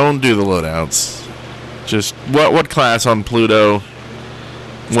be? Don't do the loadouts. Just what class on Pluto?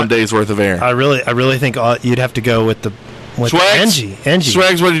 1 day's worth of air. I really think you'd have to go with Swags? Angie.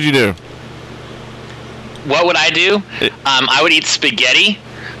 Swags, what did you do? What would I do? I would eat spaghetti.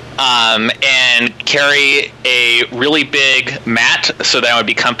 And carry a really big mat so that I would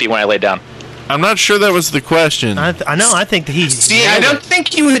be comfy when I lay down. I'm not sure that was the question. I know. I think he. See, I don't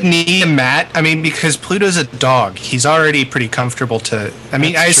think you would need a mat. I mean, because Pluto's a dog. He's already pretty comfortable to. I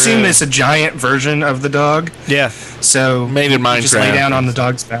mean, I assume it's a giant version of the dog. Yeah. So made in Minecraft. Just lay down on the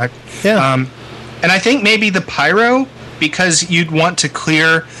dog's back. Yeah. And I think maybe the pyro, because you'd want to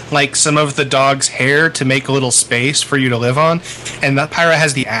clear like some of the dog's hair to make a little space for you to live on, and that pyro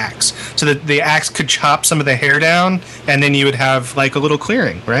has the axe, so that the axe could chop some of the hair down, and then you would have like a little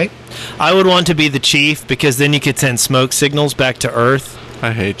clearing, right? I would want to be the chief, because then you could send smoke signals back to Earth.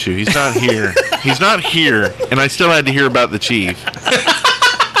 I hate you. He's not here. He's not here, and I still had to hear about the chief.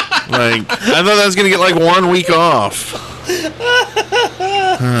 Like, I thought I was going to get like 1 week off.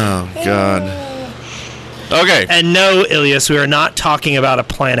 Oh, God. Okay. And no, Ilias, we are not talking about a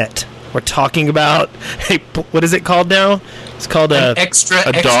planet. We're talking about what is it called now? It's called an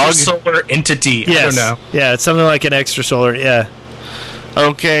extrasolar entity. Yes. I don't know. Yeah, it's something like an extrasolar. Yeah.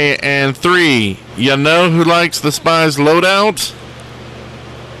 Okay, and 3. You know who likes the spy's loadout?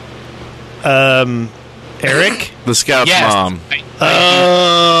 Eric? The scout's mom.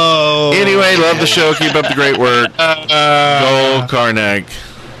 Oh. Anyway, love the show. Keep up the great work. Go Carnegie.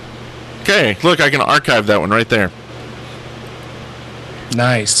 Okay, look, I can archive that one right there.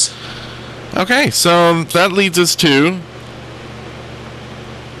 Nice. Okay, so that leads us to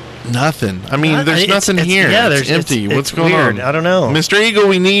nothing. I mean, there's nothing here. Yeah, it's empty. What's going weird. on? I don't know. Mr. Eagle,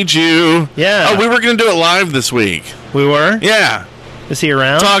 we need you. Yeah. Oh, we were going to do it live this week. We were? Yeah. Is he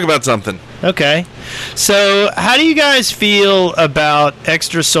around? Talk about something. Okay. So, how do you guys feel about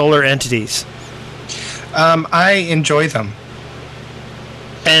extrasolar entities? I enjoy them.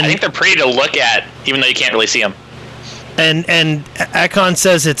 I think they're pretty to look at, even though you can't really see them. And Akon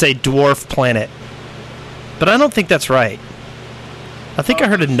says it's a dwarf planet. But I don't think that's right. I think I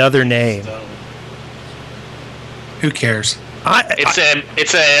heard another name. Who cares?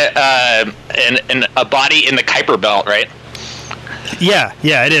 It's a body in the Kuiper belt, right? Yeah,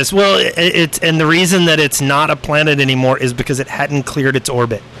 it is. Well, it's and the reason that it's not a planet anymore is because it hadn't cleared its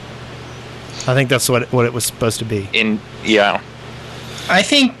orbit. I think that's what it was supposed to be. I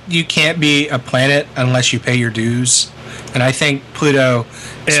think you can't be a planet unless you pay your dues. And I think Pluto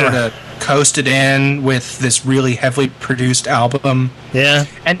sort of coasted in with this really heavily produced album. Yeah.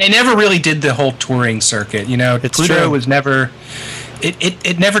 And they never really did the whole touring circuit, you know. It's Pluto true. was never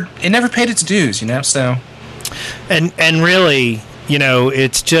it never paid its dues, you know, so and really, you know,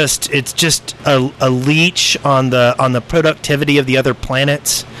 it's just a leech on the productivity of the other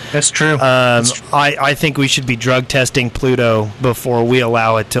planets. That's true. I think we should be drug testing Pluto before we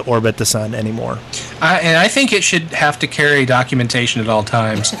allow it to orbit the sun anymore. And I think it should have to carry documentation at all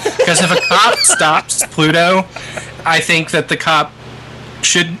times. Because if a cop stops Pluto, I think that the cop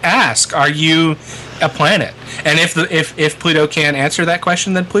should ask, "Are you a planet?" And if Pluto can't answer that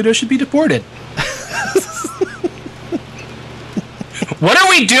question, then Pluto should be deported. What are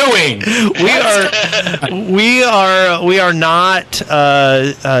we doing? We are not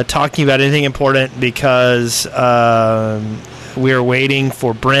talking about anything important because we are waiting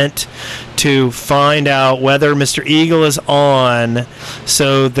for Brent to find out whether Mr. Eagle is on,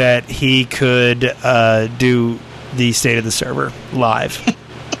 so that he could do the state of the server live.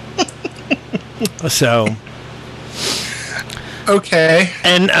 So. Okay.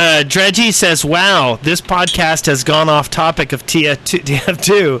 And Dredgy says, "Wow, this podcast has gone off topic of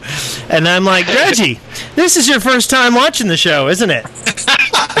TF2." And I'm like, Dredgy, this is your first time watching the show, isn't it?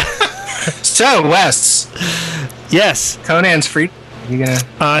 So, Wes. Yes. Conan's free. You gonna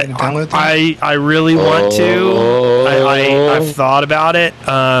download that? I really want to. I've thought about it,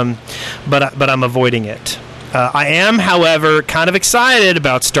 but I'm avoiding it. I am, however, kind of excited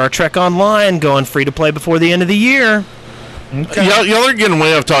about Star Trek Online going free to play before the end of the year. Okay. Y'all are getting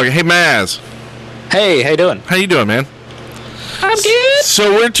way off talking. Hey, Maz. Hey, how you doing? How you doing, man? I'm good.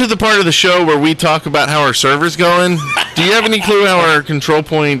 So we're to the part of the show where we talk about how our server's going. Do you have any clue how our control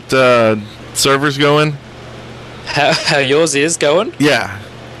point server's going? How yours is going? Yeah.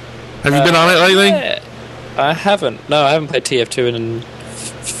 Have you been on it lately? Yeah. I haven't. No, I haven't played TF2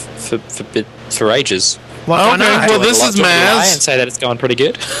 for ages. Well, okay. Well, this is Maz. And say that it's going pretty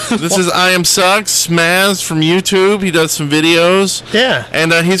good. This is I Am Sucks, Maz from YouTube. He does some videos. Yeah.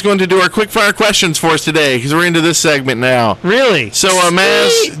 And he's going to do our quick-fire questions for us today, because we're into this segment now. Really? So,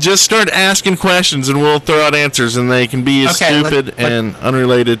 Maz, just start asking questions, and we'll throw out answers, and they can be as stupid and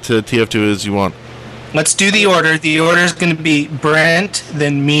unrelated to TF2 as you want. Let's do the order. The order is going to be Brent,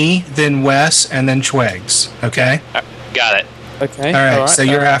 then me, then Wes, and then Schwegs. Okay? Got it. Okay. All right. So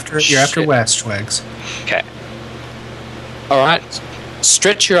you're after Wes, Schwegs. Okay. All right.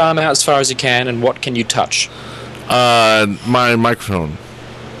 Stretch your arm out as far as you can, and what can you touch? My microphone.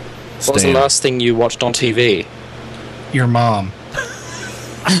 What was the last thing you watched on TV? Your mom.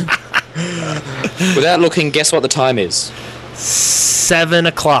 Without looking, guess what the time is? 7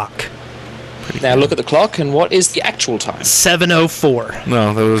 o'clock. Now look at the clock, and what is the actual time? 7:04.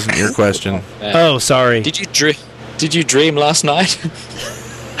 No, that wasn't your question. Oh, sorry. Did you dream last night?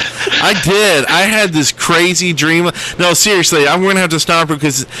 I did. I had this crazy dream. No, seriously, I'm going to have to stop her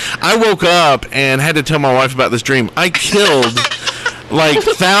because I woke up and had to tell my wife about this dream. I killed like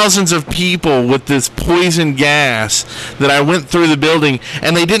thousands of people with this poison gas that I went through the building,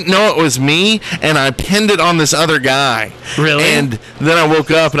 and they didn't know it was me, and I pinned it on this other guy. Really? And then I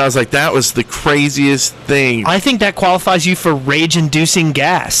woke up and I was like, that was the craziest thing. I think that qualifies you for rage-inducing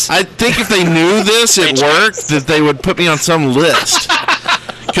gas. I think if they knew this, it worked, that they would put me on some list.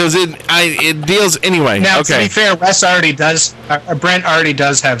 Because it deals anyway. Now, okay. to be fair, Wes already does. Brent already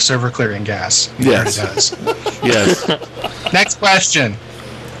does have server clearing gas. Yes. He does. Yes. Next question.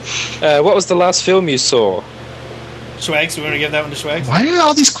 What was the last film you saw? Schwags, we want to give that one to Schwags? Why are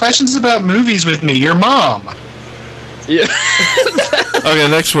all these questions about movies with me? Your mom. Yeah. Okay,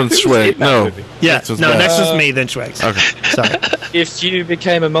 next one's Schweg. No. Yeah, Next one's no, Matt. next is me, then Schwegs. Okay. Sorry. If you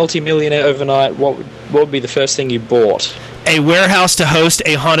became a multi-millionaire overnight, what would be the first thing you bought? A warehouse to host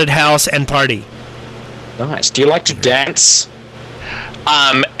a haunted house and party. Nice. Do you like to dance?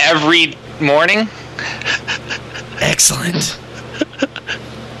 Every morning. Excellent.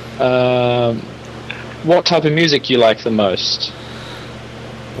 What type of music do you like the most?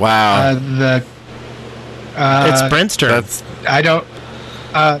 Wow. It's Brent's turn. That's. I don't.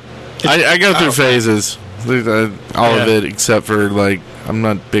 I go through phases. All of it except for like I'm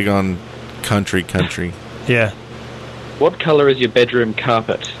not big on country. Yeah. What color is your bedroom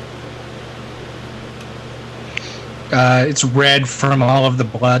carpet? It's red from all of the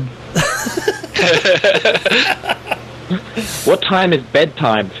blood. What time is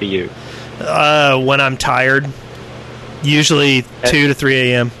bedtime for you? When I'm tired. Usually 2 to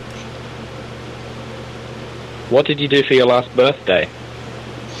 3 a.m. What did you do for your last birthday?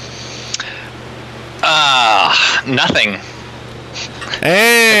 Nothing.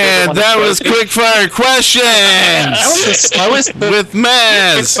 And that was quick fire questions. That was the slowest with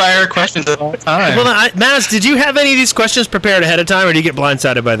Maz. fire questions of all time. Well, Maz, did you have any of these questions prepared ahead of time, or did you get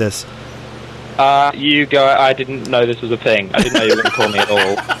blindsided by this? You go. I didn't know this was a thing. I didn't know you were going to call me at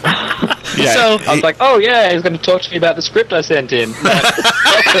all. Yeah. So I was like, oh yeah, he's going to talk to me about the script I sent in.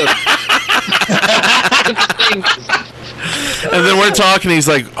 And then we're talking, he's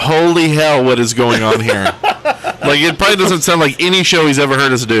like, holy hell, what is going on here? Like, it probably doesn't sound like any show he's ever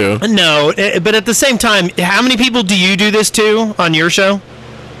heard us do. No, but at the same time, how many people do you do this to on your show?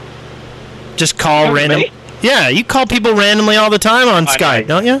 Just call random. Yeah, you call people randomly all the time on Skype,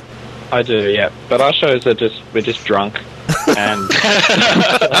 don't you? I do, yeah. But our shows are we're just drunk. And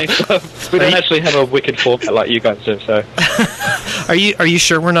we don't actually have a wicked format like you guys do, so. Are you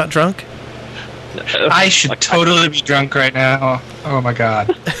sure we're not drunk? I should totally be drunk right now. Oh my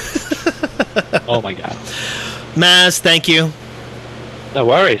god. Oh my god. Maz, thank you. No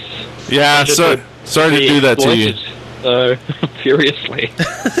worries. Yeah, sorry to do that to you. So, furiously.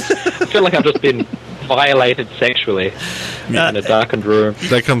 I feel like I've just been violated sexually in a darkened room.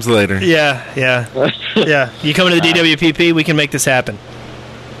 That comes later. Yeah. Yeah. You come to the DWPP, we can make this happen.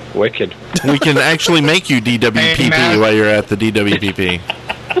 Wicked. We can actually make you DWPP while you're at the DWPP.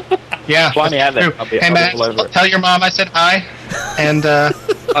 Yeah. Fly me out there. Hey, Matt, tell your mom I said hi. And,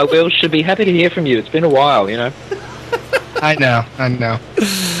 I will. Should be happy to hear from you. It's been a while, you know. I know. She's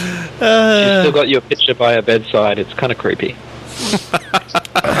still got your picture by her bedside. It's kind of creepy.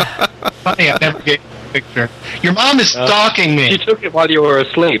 Funny, I never gave you a picture. Your mom is stalking me. She took it while you were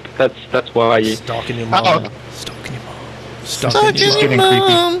asleep. That's why you... Stalking your mom. Oh. Stalking She's getting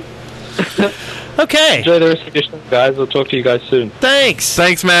creepy. Okay. Enjoy the rest of your show, guys. I'll talk to you guys soon. Thanks.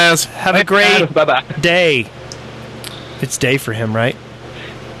 Thanks, Maz. Have a great Bye-bye. day. It's day for him, right?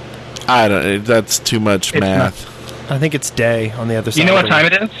 I don't. That's too much math. I think it's day on the other side. You know of what the time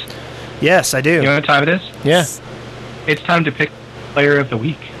world. it is? Yes, I do. You know what time it is? Yeah. It's time to pick player of the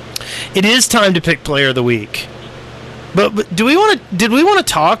week. It is time to pick player of the week. But did we want to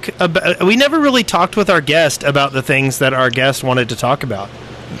talk about? We never really talked with our guest about the things that our guest wanted to talk about.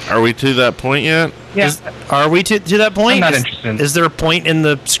 Are we to that point yet? Yeah. Are we to that point? I'm not interested. Is there a point in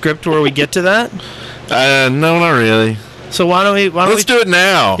the script where we get to that? No, not really. So why don't we? Let's do it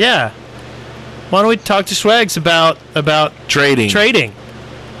now. Yeah. Why don't we talk to Schwags about trading?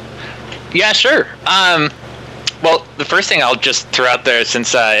 Yeah, sure. Well, the first thing I'll just throw out there,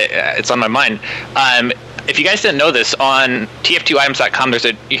 since it's on my mind, if you guys didn't know this, on tf2items.com,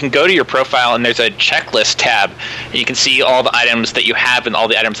 you can go to your profile and there's a checklist tab. And you can see all the items that you have and all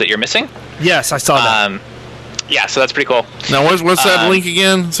the items that you're missing. Yes, I saw that. Yeah, so that's pretty cool. Now, what's that link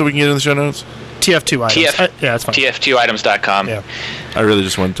again, so we can get in the show notes? TF2 items. Yeah, that's fine. tf2items.com. Yeah. I really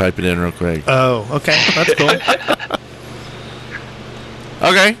just want to type it in real quick. Oh, okay. That's cool.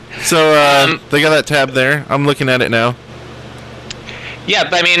 Okay, so they got that tab there. I'm looking at it now. Yeah,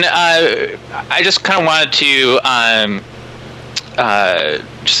 but I mean, I just kind of wanted to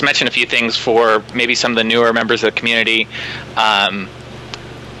just mention a few things for maybe some of the newer members of the community.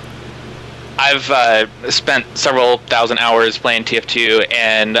 I've spent several thousand hours playing TF2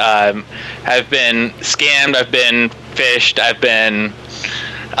 and have been scammed, I've been phished, I've been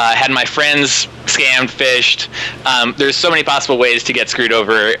had my friends scammed, phished. There's so many possible ways to get screwed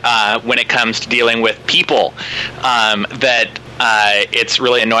over when it comes to dealing with people that it's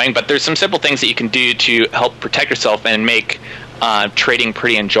really annoying. But there's some simple things that you can do to help protect yourself and make trading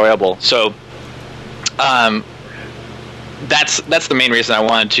pretty enjoyable. So that's the main reason I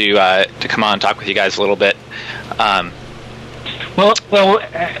wanted to come on and talk with you guys a little bit.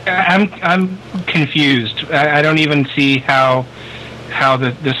 I'm confused. I don't even see how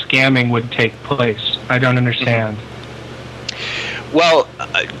the scamming would take place. I don't understand. Well,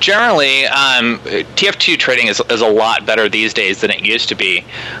 generally, TF2 trading is a lot better these days than it used to be.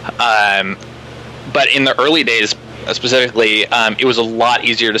 But in the early days, specifically, it was a lot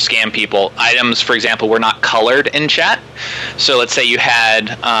easier to scam people. Items, for example, were not colored in chat. So let's say you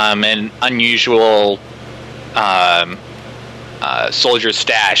had an unusual soldier's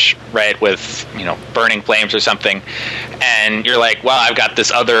stash, right, with burning flames or something, and you're like, well, I've got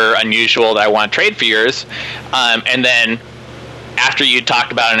this other unusual that I want to trade for yours, and then after you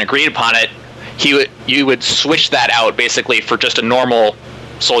talked about and agreed upon it, you would switch that out basically for just a normal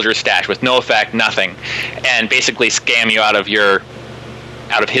soldier stash with no effect, nothing, and basically scam you out of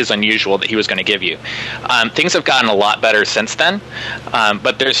his unusual that he was going to give you. Things have gotten a lot better since then,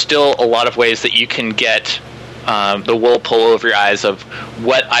 but there's still a lot of ways that you can get the wool pull over your eyes of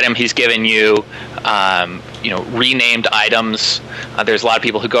what item he's given you, renamed items. There's a lot of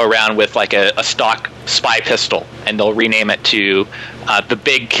people who go around with like a stock spy pistol, and they'll rename it to the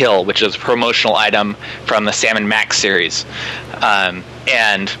Big Kill, which is a promotional item from the Sam & Max series.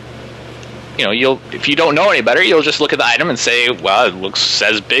 And if you don't know any better, you'll just look at the item and say, well, it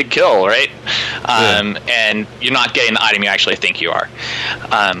says Big Kill, right? And you're not getting the item you actually think you are.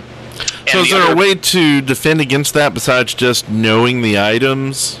 So is there a way to defend against that besides just knowing the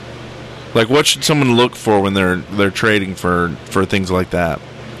items? Like, what should someone look for when they're trading for things like that?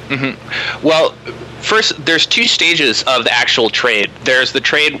 Mm-hmm. Well, first, there's two stages of the actual trade. There's the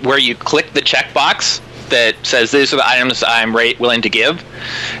trade where you click the checkbox that says these are the items I'm willing to give,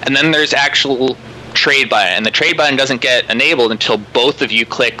 and then there's actual trade button, and the trade button doesn't get enabled until both of you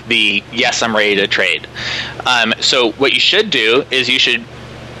click the yes, I'm ready to trade. So what you should do is you should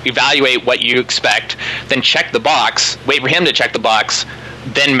evaluate what you expect, then check the box, wait for him to check the box,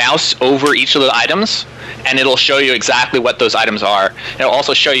 then mouse over each of the items, and it'll show you exactly what those items are. It'll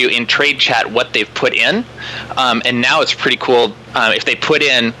also show you in trade chat what they've put in, and now it's pretty cool if they put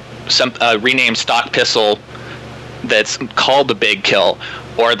in some renamed stock pistol that's called the Big Kill,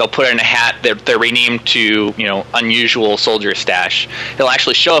 or they'll put in a hat that they're renamed to unusual soldier stash. It'll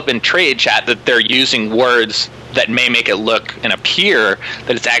actually show up in trade chat that they're using words that may make it look and appear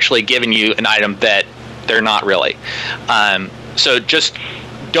that it's actually giving you an item that they're not really. So just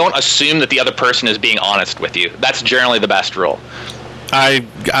don't assume that the other person is being honest with you. That's generally the best rule.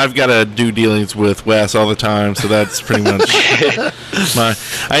 I've got to do dealings with Wes all the time, so that's pretty much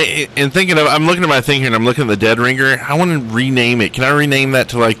I'm looking at my thing here, and I'm looking at the Dead Ringer. I want to rename it. Can I rename that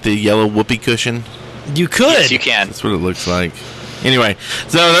to like the yellow whoopee cushion? You could. Yes, you can. That's what it looks like. Anyway,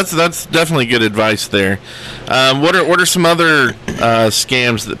 so that's definitely good advice there. What are some other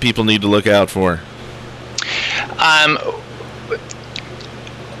scams that people need to look out for?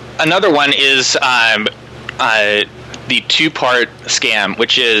 Another one is the two-part scam,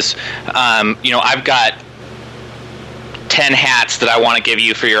 which is, I've got 10 hats that I want to give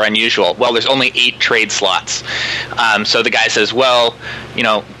you for your unusual. Well, there's only 8 trade slots. So the guy says, well,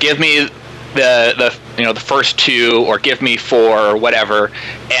 give me the first 2, or give me 4, or whatever,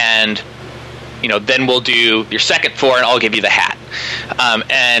 and then we'll do your second 4, and I'll give you the hat.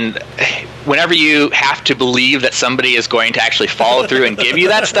 And whenever you have to believe that somebody is going to actually follow through and give you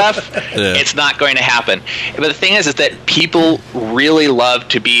that stuff, it's not going to happen. But the thing is that people really love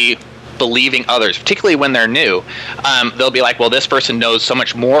to be believing others, particularly when they're new. They'll be like, well, this person knows so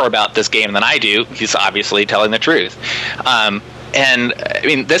much more about this game than I do. He's obviously telling the truth. And I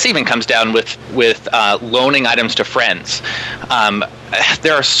mean, this even comes down with loaning items to friends.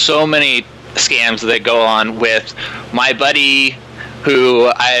 There are so many scams that go on with my buddy who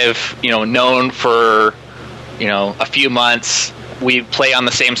I've known for a few months. We play on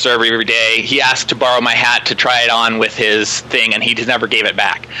the same server every day. He asked to borrow my hat to try it on with his thing, and he just never gave it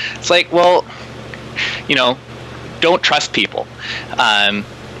back. It's like, well, don't trust people.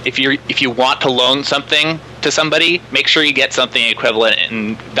 If you want to loan something to somebody, make sure you get something equivalent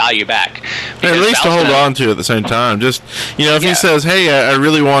in value back. At least to hold on to at the same time. Just if he says, "Hey, I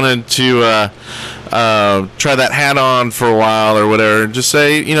really wanted to try that hat on for a while," or whatever, just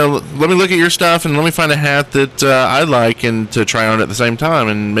say, let me look at your stuff and let me find a hat that I like and to try on at the same time,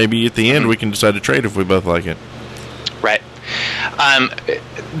 and maybe at the end we can decide to trade if we both like it. Right.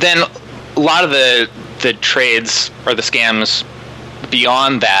 Then a lot of the trades or the scams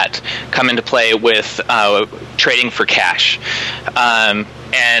beyond that come into play with trading for cash.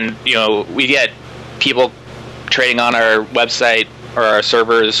 And we get people trading on our website or our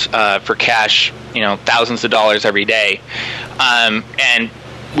servers for cash, thousands of dollars every day. And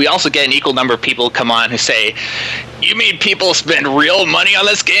we also get an equal number of people come on who say, You mean people spend real money on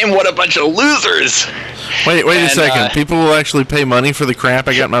this game? What a bunch of losers! Wait a second. People will actually pay money for the crap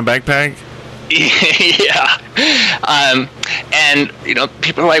I got in my backpack? Yeah. And,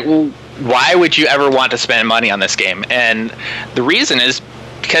 people are like, well, why would you ever want to spend money on this game? And the reason is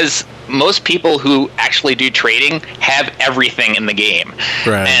because most people who actually do trading have everything in the game.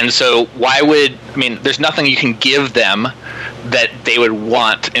 Right. And so there's nothing you can give them that they would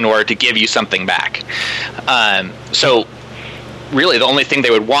want in order to give you something back. So really the only thing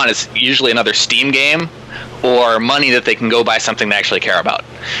they would want is usually another Steam game or money that they can go buy something they actually care about.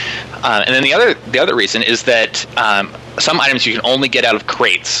 And then the other reason is that some items you can only get out of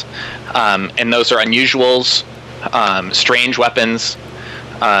crates, and those are unusuals, strange weapons,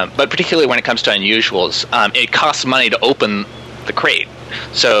 but particularly when it comes to unusuals, it costs money to open the crate.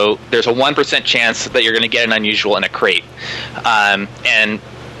 So there's a 1% chance that you're going to get an unusual in a crate, and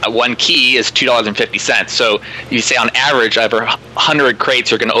one key is $2.50. So you say on average over 100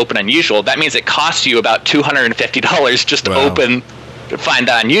 crates you're going to open unusual. That means it costs you about $250 just to find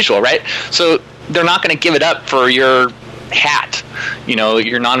that unusual, right? So they're not going to give it up for your hat,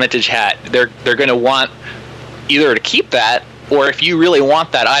 your non-vintage hat. They're going to want either to keep that, or if you really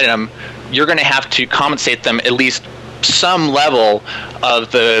want that item, you're going to have to compensate them at least some level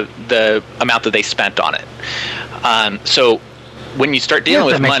of the amount that they spent on it. So when you start dealing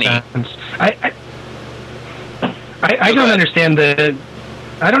with money, I don't understand the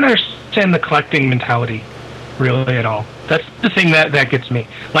collecting mentality really at all. That's the thing that gets me.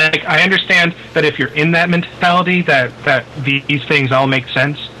 Like, I understand that if you're in that mentality, that these things all make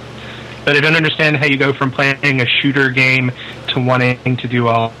sense. But I don't understand how you go from playing a shooter game to wanting to do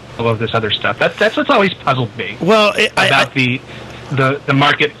all of this other stuff. That's what's always puzzled me. Well, about the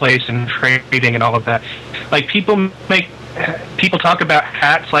marketplace and trading and all of that. Like, people talk about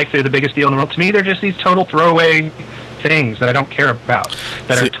hats like they're the biggest deal in the world. To me, they're just these total throwaway things that I don't care about,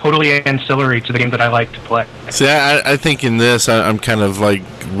 that are totally ancillary to the game that I like to play. See, I think in this, I'm kind of like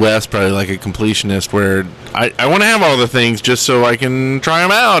Wes, probably like a completionist, where I want to have all the things just so I can try them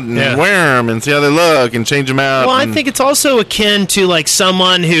out and wear them and see how they look and change them out. Well, I think it's also akin to like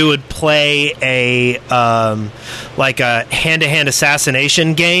someone who would play a hand-to-hand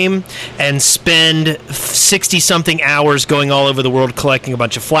assassination game and spend 60-something hours going all over the world collecting a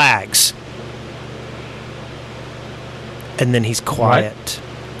bunch of flags. And then he's quiet.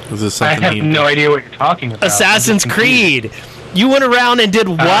 I have no idea what you're talking about. Assassin's Creed. You went around and did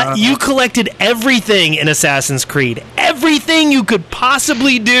what? You collected everything in Assassin's Creed. Everything you could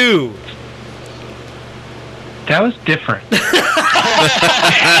possibly do. That was different.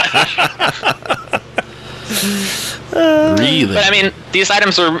 Really? But I mean, these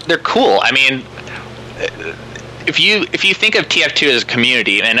items they're cool. I mean, if you think of TF2 as a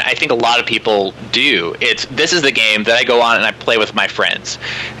community, and I think a lot of people do, this is the game that I go on and I play with my friends,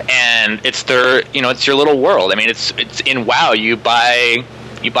 and it's it's your little world. I mean, it's in WoW. You buy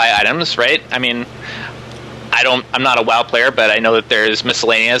items, right? I mean, I'm not a WoW player, but I know that there's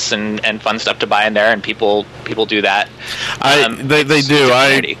miscellaneous and fun stuff to buy in there, and people do that. They do.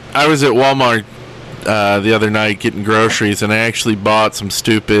 I was at Walmart the other night getting groceries, and I actually bought some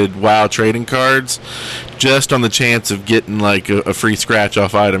stupid WoW trading cards just on the chance of getting like a free scratch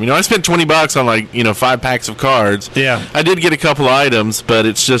off item. I spent $20 on like 5 packs of cards. Yeah, I did get a couple items, but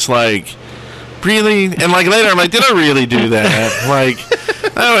it's just like, really? And like later I'm like, did I really do that? Like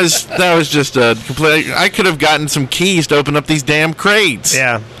that was just a complete. I could have gotten some keys to open up these damn crates.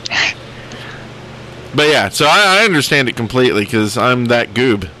 Yeah. But yeah, so I understand it completely because I'm that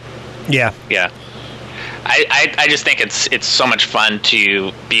goob. Yeah. Yeah. I just think it's so much fun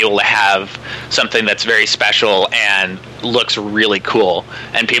to be able to have something that's very special and looks really cool,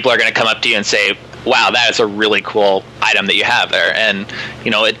 and people are going to come up to you and say, wow, that is a really cool item that you have there, and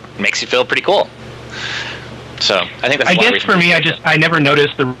it makes you feel pretty cool. So I think that's I guess for me, I never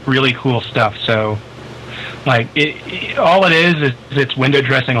noticed the really cool stuff. So like all it is it's window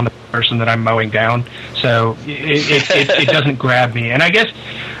dressing on the person that I'm mowing down. So it doesn't grab me. And I guess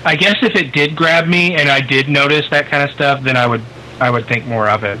if it did grab me and I did notice that kind of stuff, then I would think more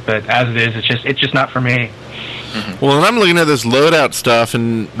of it. But as it is, it's just not for me. Mm-hmm. Well, and I'm looking at this loadout stuff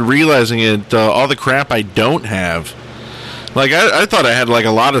and realizing all the crap I don't have. Like I thought I had like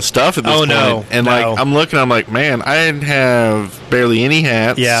a lot of stuff at this point. No, and no. like I'm looking, I'm like, man, I have barely any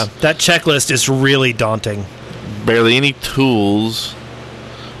hats. Yeah, that checklist is really daunting. Barely any tools.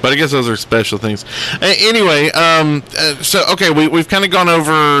 But I guess those are special things. Anyway, so okay, we've kind of gone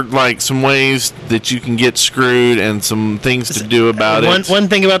over like some ways that you can get screwed and some things to do about it. One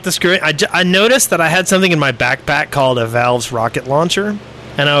thing about the screwing, I noticed that I had something in my backpack called a Valve's rocket launcher.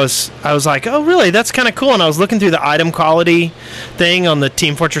 And I was like, oh, really? That's kind of cool. And I was looking through the item quality thing on the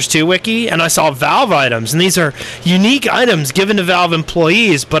Team Fortress 2 wiki, and I saw Valve items. And these are unique items given to Valve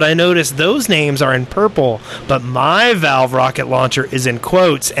employees, but I noticed those names are in purple, but my Valve rocket launcher is in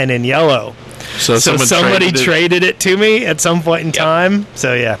quotes and in yellow. So somebody traded it to me at some point in time.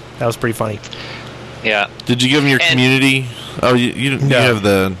 So, yeah, that was pretty funny. Yeah. Did you give them your community? Oh, you have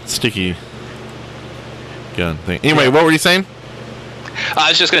the sticky gun thing. Anyway, what were you saying? I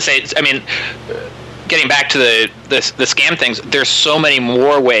was just going to say, I mean, getting back to the scam things, there's so many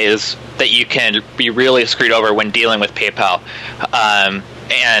more ways that you can be really screwed over when dealing with PayPal.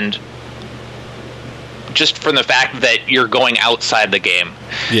 And just from the fact that you're going outside the game.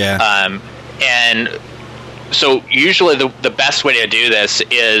 Yeah. And so usually the best way to do this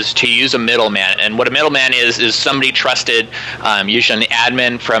is to use a middleman. And what a middleman is somebody trusted, usually an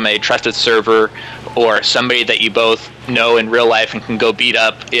admin from a trusted server, or somebody that you both know in real life and can go beat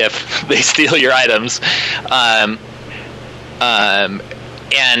up if they steal your items. And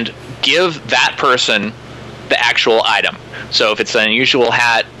give that person the actual item. So if it's an unusual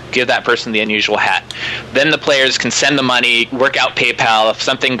hat, give that person the unusual hat. Then the players can send the money, work out PayPal. If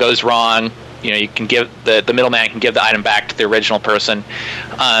something goes wrong, you can give the middleman can give the item back to the original person,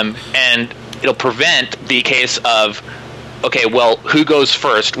 and it'll prevent the case of, okay, well, who goes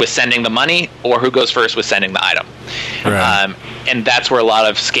first with sending the money, or who goes first with sending the item? Right. And that's where a lot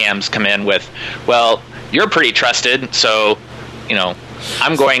of scams come in with, well, you're pretty trusted, so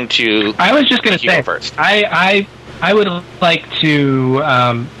I'm going to. I was just going to say first. I would like to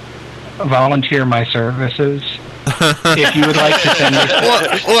volunteer my services. If you would like to send me.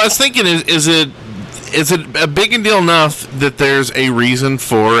 Well, I was thinking, is it a big deal enough that there's a reason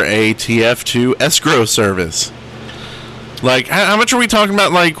for a TF2 escrow service? Like, how much are we talking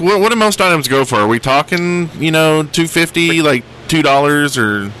about? Like, what do most items go for? Are we talking, $250, like $2,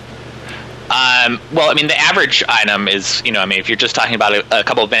 or? Well, I mean, the average item is, if you're just talking about a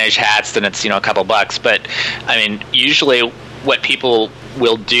couple of vintage hats, then it's, a couple bucks. But, I mean, usually what people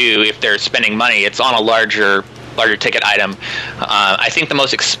will do if they're spending money, it's on a larger ticket item. I think the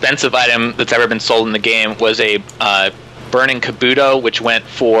most expensive item that's ever been sold in the game was a burning Kabuto, which went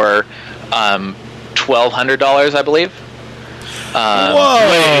for $1,200, I believe.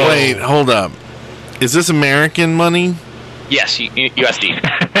 Whoa! Wait, hold up. Is this American money? Yes, USD.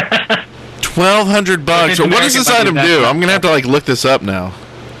 $1,200. So what does this item do? I'm gonna have to look this up now.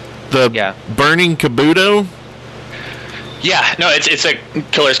 The burning Kabuto. Yeah, no, it's a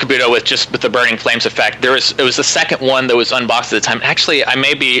Killer's Kabuto with the burning flames effect. It was the second one that was unboxed at the time. Actually, I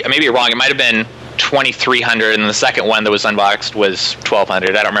may be wrong. It might have been $2,300, and the second one that was unboxed was $1,200. I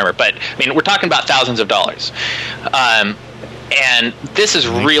don't remember, but I mean, we're talking about thousands of dollars. And this is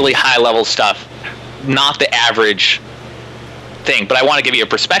really high level stuff, not the average thing. But I want to give you a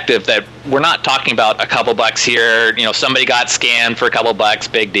perspective that we're not talking about a couple bucks here. Somebody got scammed for a couple bucks,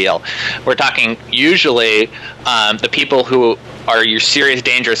 big deal. We're talking usually the people who are your serious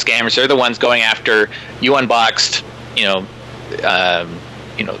dangerous scammers. They're the ones going after you unboxed,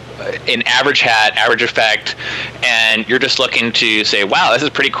 an average hat, average effect, and you're just looking to say, wow, this is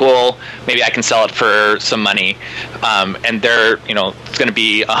pretty cool. Maybe I can sell it for some money. And they're, it's going to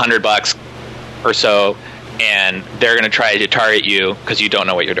be $100 or so, and they're going to try to target you because you don't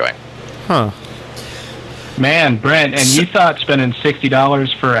know what you're doing. Huh. Man, Brent, and you thought spending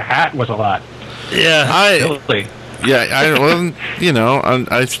 $60 for a hat was a lot. Yeah. I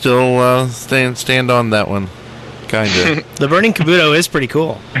still stand on that one. Kinda. The burning Kabuto is pretty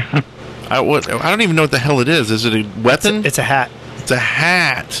cool. I don't even know what the hell it is. Is it a weapon? It's a hat. It's a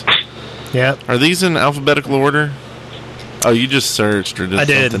hat. Yeah. Are these in alphabetical order? Oh, you just searched or just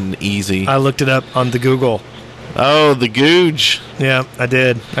something easy. I looked it up on the Google. Oh, the Googe. Yeah, I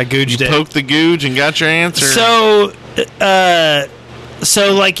did. I googed it. You poked the Googe and got your answer.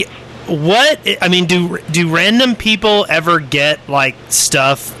 What? I mean, do random people ever get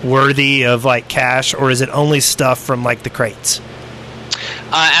stuff worthy of cash, or is it only stuff from the crates?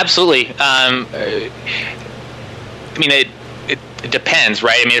 Absolutely. I mean, it depends,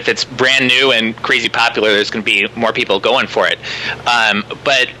 right? I mean, if it's brand new and crazy popular, there's going to be more people going for it.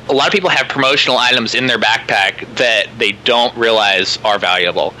 But a lot of people have promotional items in their backpack that they don't realize are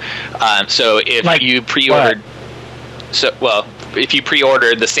valuable. So if you pre-ordered, if you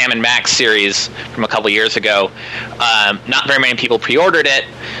pre-ordered the Sam & Max series from a couple years ago, not very many people pre-ordered it,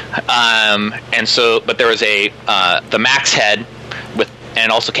 but there was the Max head and it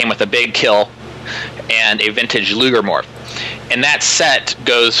also came with a big kill and a vintage Luger morph. And that set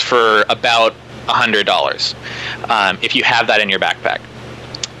goes for about $100 if you have that in your backpack.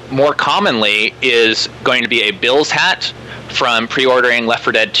 more commonly is going to be a Bill's hat from pre-ordering Left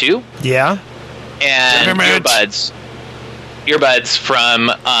 4 Dead 2. Yeah. And earbuds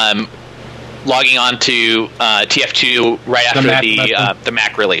from logging on to TF2 right after the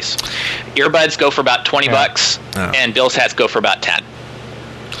Mac release. Earbuds go for about $20, and Bill's hats go for about 10.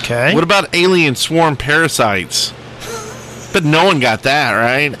 Okay. What about alien swarm parasites? But no one got that,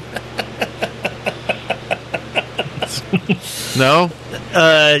 right? No?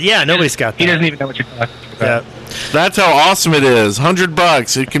 Yeah, nobody's got that. He doesn't even know what you're talking about. Yeah. That's how awesome it is.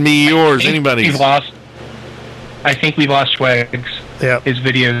 $100. It can be yours, anybody's. I think we've lost Schwags. Yep. His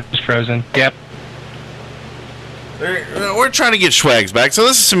video is frozen. Yep. We're trying to get Schwags back, so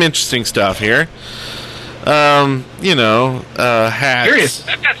this is some interesting stuff here. Hats. Curious.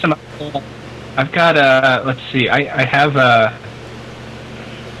 I've got let's see. I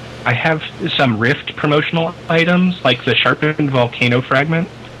have some Rift promotional items, like the sharpened volcano fragment.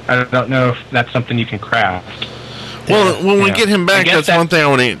 I don't know if that's something you can craft. Well, when we get him back, that's one thing I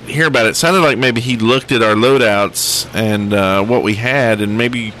want to hear about. It sounded like maybe he looked at our loadouts and what we had, and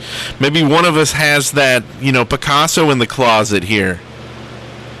maybe one of us has that, Picasso in the closet here.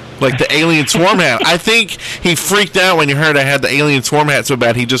 Like the alien swarm hat. I think he freaked out when he heard I had the alien swarm hat so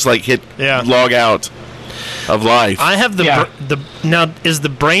bad he just hit log out of life. I have now is the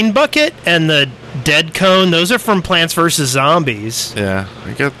brain bucket and the dead cone, those are from Plants vs. Zombies. Yeah,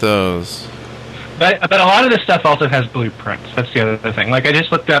 I got those. But a lot of this stuff also has blueprints. That's the other thing. Like, I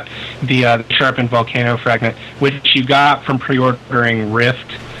just looked up the sharpened volcano fragment, which you got from pre-ordering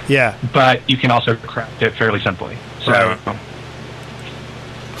Rift. Yeah. But you can also craft it fairly simply. So. Right.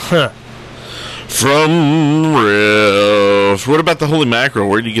 Huh. From Rift. What about the holy mackerel?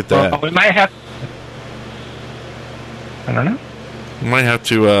 Where did you get that? Well, we might have. I don't know. We might have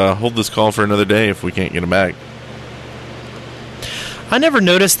to hold this call for another day if we can't get him back. I never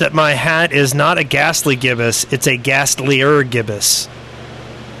noticed that my hat is not a ghastly gibbous, it's a ghastlier gibbous.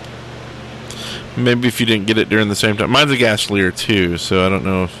 Maybe if you didn't get it during the same time. Mine's a ghastlier too, so I don't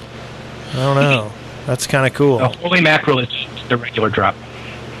know if... I don't know. That's kind of cool. The holy mackerel is the regular drop.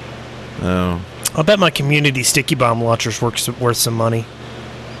 Oh. I'll bet my community sticky bomb launcher's worth some money.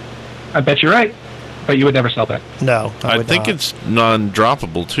 I bet you're right, but you would never sell that. No, I think it's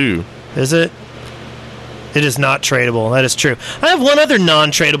non-droppable too. Is it? It is not tradable. That is true. I have one other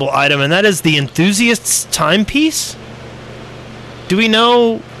non-tradable item, and that is the Enthusiast's timepiece. Do we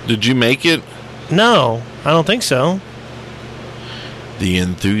know... Did you make it? No, I don't think so. The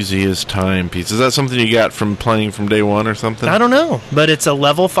Enthusiast timepiece. Is that something you got from playing from day one or something? I don't know, but it's a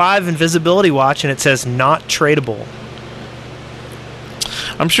level 5 invisibility watch, and it says not tradable.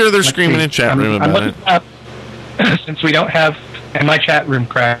 I'm sure they're screaming in chat room about it. Since we don't have... And my chat room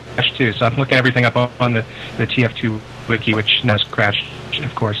crashed too, so I'm looking everything up on the TF2 wiki, which has crashed,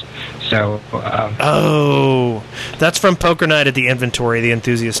 of course. So. Oh, that's from Poker Night at the Inventory, the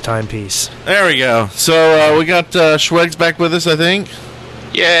Enthusiast timepiece. There we go. So we got Schwegs back with us, I think.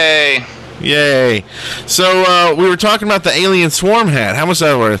 Yay! Yay! So we were talking about the alien swarm hat. How much is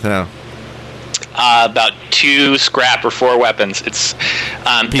that worth now? About 2 scrap or 4 weapens. It's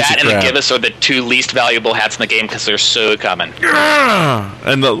that and the gibbous are the 2 least valuable hats in the game because they're so common. Yeah!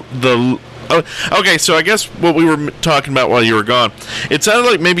 And okay, so I guess what we were talking about while you were gone, it sounded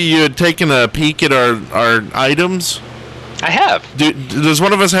like maybe you had taken a peek at our items. I have. Does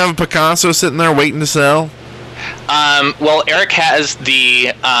one of us have a Picasso sitting there waiting to sell? Well, Eric has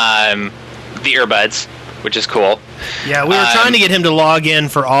the earbuds, which is cool. Yeah, we were trying to get him to log in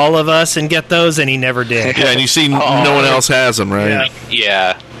for all of us and get those, and he never did. Yeah, and you see no one else has them, right?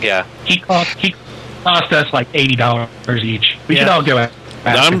 Yeah. He cost us like $80 each. We should all go out.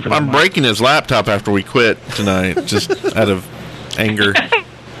 I'm breaking his laptop after we quit tonight, just out of anger.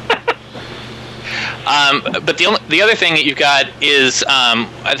 But the other thing that you've got is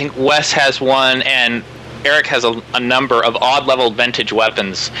I think Wes has one, and Eric has a number of odd-level vintage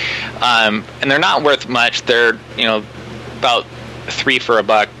weapons, and they're not worth much. They're about $3 for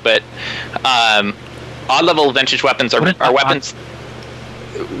 $1, but odd-level vintage weapons are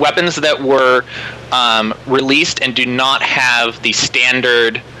weapons that were released and do not have the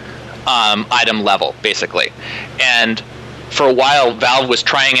standard item level, basically. And for a while, Valve was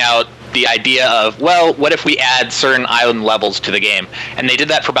trying out the idea of, well, what if we add certain item levels to the game? And they did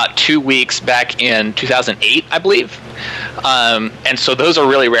that for about 2 weeks back in 2008, I believe. And so those are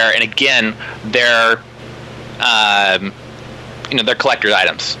really rare. And again, they're collector's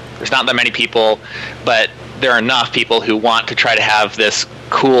items. There's not that many people, but there are enough people who want to try to have this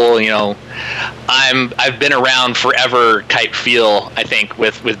cool, I've been around forever type feel. I think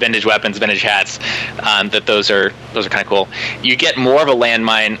with vintage weapons, vintage hats, that those are kind of cool. You get more of a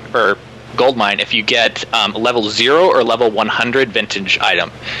landmine or gold mine if you get level 0 or level 100 vintage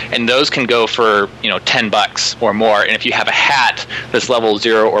item, and those can go for $10 or more. And if you have a hat that's level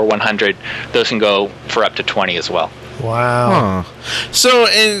 0 or 100, those can go for up to 20 as well. Wow. Huh. So,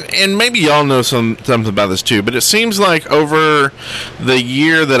 and maybe y'all know something about this too, but it seems like over the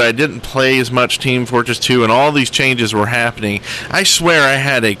year that I didn't play as much Team Fortress 2 and all these changes were happening, I swear I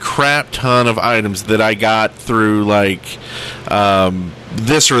had a crap ton of items that I got through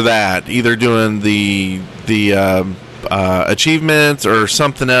this or that, either doing the achievements or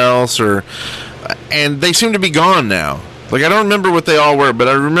something else, and they seem to be gone now. Like, I don't remember what they all were, but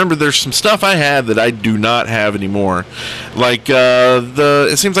I remember there's some stuff I had that I do not have anymore. Like,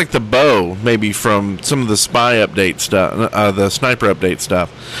 it seems like the bow, maybe from some of the spy update stuff, the sniper update stuff.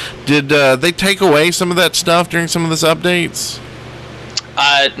 Did they take away some of that stuff during some of these updates?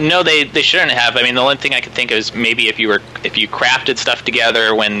 No, they shouldn't have. I mean, the only thing I could think of is maybe if you crafted stuff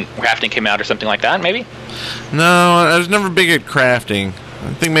together when crafting came out or something like that, maybe? No, I was never big at crafting.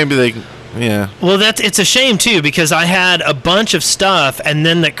 I think maybe they... Yeah. Well, it's a shame too, because I had a bunch of stuff, and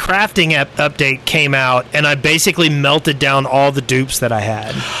then the crafting update came out, and I basically melted down all the dupes that I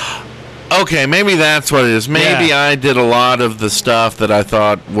had. Okay, maybe that's what it is. Maybe I did a lot of the stuff that I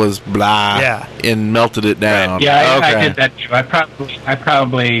thought was blah, and melted it down. Right. Yeah, I did that too. I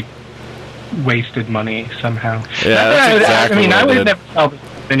probably wasted money somehow. Yeah, that's exactly I what would never sell this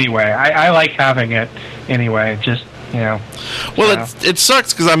anyway. I like having it anyway. Just. Well, it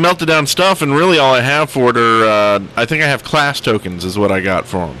sucks because I melted down stuff, and really all I have for it are, I think I have class tokens is what I got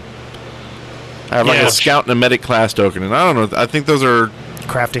for them. I have like a scout and a medic class token, and I don't know, I think those are...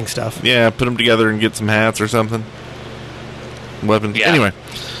 crafting stuff. Yeah, put them together and get some hats or something. Weapons. Yeah. Anyway.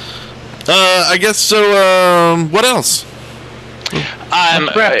 I guess so, what else?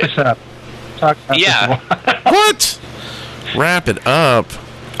 Let's wrap this up. Talk about this What? Wrap it up.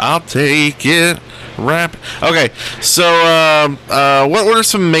 I'll take it. Okay, so what are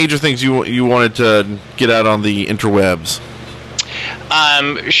some major things you wanted to get out on the interwebs?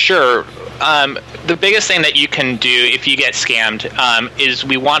 Sure. The biggest thing that you can do if you get scammed is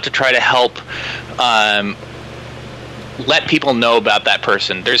we want to try to help let people know about that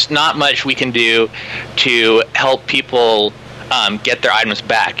person. There's not much we can do to help people get their items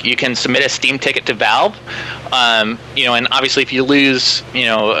back. You can submit a Steam ticket to Valve, and obviously if you lose,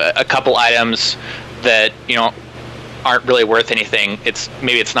 a couple items that aren't really worth anything, it's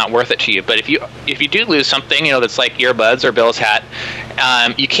not worth it to you. But if you do lose something, that's like earbuds or Bill's hat,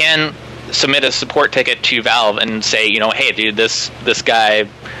 you can submit a support ticket to Valve and say, hey, dude, this guy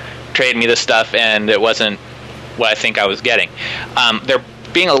traded me this stuff and it wasn't what I think I was getting. They're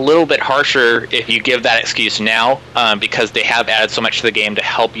being a little bit harsher if you give that excuse now, because they have added so much to the game to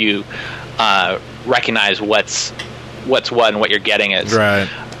help you recognize what's what and what you're getting is. Right.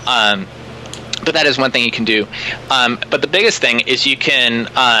 But that is one thing you can do. But the biggest thing is you can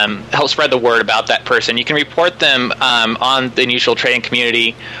help spread the word about that person. You can report them on the Unusual Trading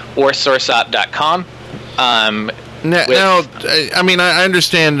Community or sourceop.com. Now, I mean, I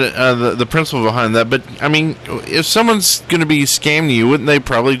understand the principle behind that, but, I mean, if someone's going to be scamming you, wouldn't they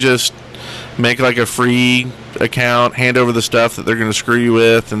probably just make, like, a free account, hand over the stuff that they're going to screw you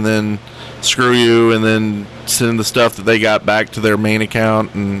with, and then screw you, and then send the stuff that they got back to their main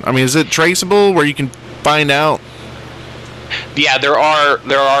account? And I mean, is it traceable where you can find out? Yeah, there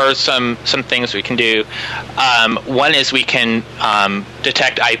are some things we can do. One is we can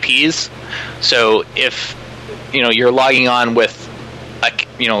detect IPs. So if you're logging on with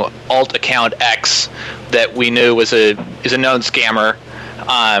alt account X that we knew is a known scammer,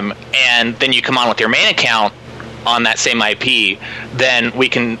 and then you come on with your main account on that same IP, then we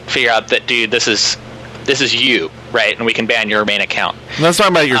can figure out that, dude, this is you, right? And we can ban your main account. And that's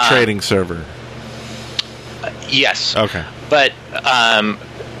talking about your trading server. Yes. Okay. But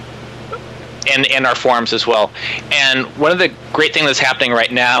and our forums as well. And one of the great things that's happening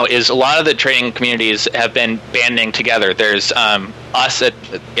right now is a lot of the trading communities have been banding together. There's us at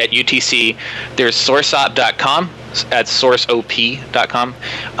UTC. There's sourceop.com. At sourceop.com.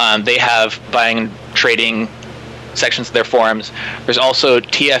 They have buying and trading sections of their forums. There's also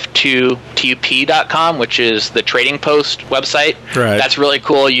tf2tup.com, which is the trading post website. Right. That's really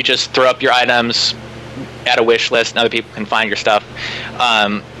cool. You just throw up your items, add a wish list, and other people can find your stuff.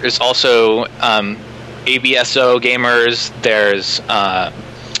 There's also ABSO Gamers. There's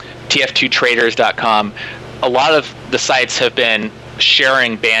tf2traders.com. A lot of the sites have been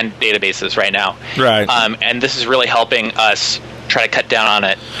sharing band databases right now. Right. And this is really helping us try to cut down on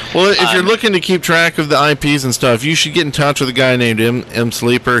it. Well, if you're looking to keep track of the IPs and stuff, you should get in touch with a guy named M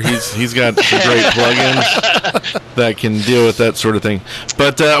Sleeper. He's got some great plugins that can deal with that sort of thing.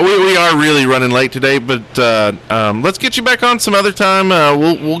 But we are really running late today. But let's get you back on some other time.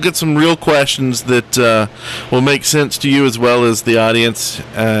 We'll get some real questions that will make sense to you as well as the audience,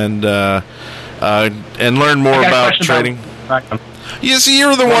 and learn more about trading. You see,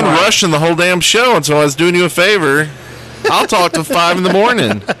 you're the one rushing the whole damn show, and so I was doing you a favor. I'll talk till 5 in the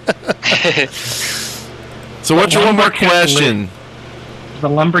morning. So what's your one more question? Is the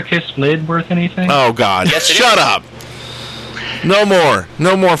Lumberkiss lid worth anything? Oh, God. Yes, it Shut is. up. No more.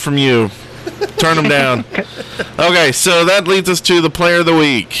 No more from you. Turn them down. Okay, so that leads us to the Player of the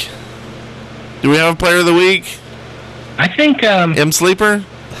Week. Do we have a Player of the Week? I think... M Sleeper?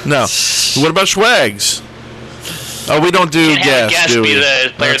 No. What about Schwags? Oh, we don't do guests, do we? Be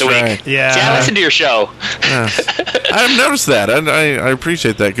the Player of the Week. Right. Yeah. See, I listen to your show. Yeah. I've noticed that. I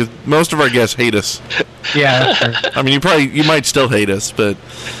appreciate that because most of our guests hate us. Yeah, that's true. I mean, you might still hate us, but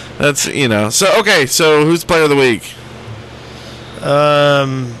that's, So, okay, so who's Player of the Week?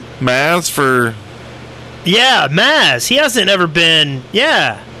 Maz for... Yeah, Maz. He hasn't ever been...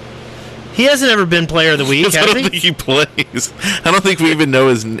 Yeah. He hasn't ever been Player of the Week, I has don't he? think he plays. I don't think we even know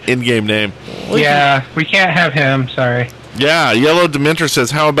his in-game name. Yeah, we can't have him. Sorry. Yeah, Yellow Dementor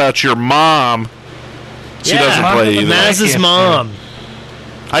says, how about your mom? She doesn't play either. Maz's mom.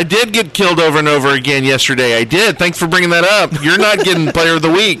 I did get killed over and over again yesterday. I did. Thanks for bringing that up. You're not getting Player of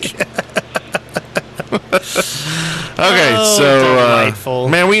the Week. Okay, delightful.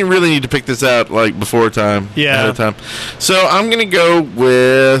 man, we really need to pick this out before time. Yeah. Ahead of time. So I'm gonna go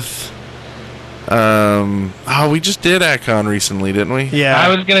with. We just did Akon recently, didn't we? Yeah.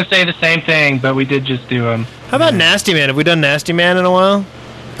 I was going to say the same thing, but we did just do him. How about Nasty Man? Have we done Nasty Man in a while?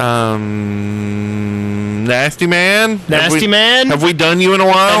 Nasty Man. Nasty Man. Have we done you in a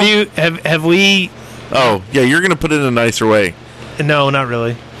while? Have we? Oh yeah, you're gonna put it in a nicer way. No, not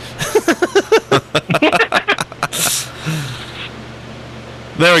really.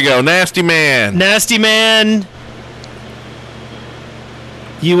 There we go, Nasty Man. Nasty Man.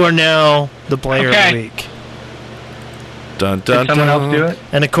 You are now the Player of the Week. Dun, dun, Did someone else do it?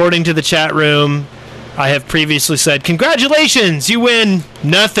 And according to the chat room, I have previously said, congratulations, you win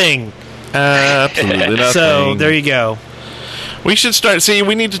nothing. Absolutely nothing. So, there you go. We should start. See,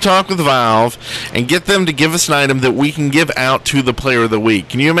 we need to talk with Valve and get them to give us an item that we can give out to the Player of the Week.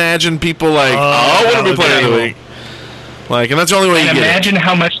 Can you imagine people like, I want to be Player of the Week? And that's the only way you get it. Imagine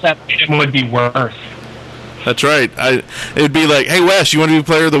how much that item would be worth. That's right. It would be like, hey, Wes, you want to be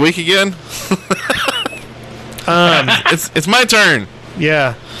Player of the Week again? It's my turn.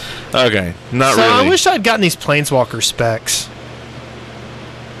 Yeah. Okay, not so really. I wish I'd gotten these Planeswalker specs.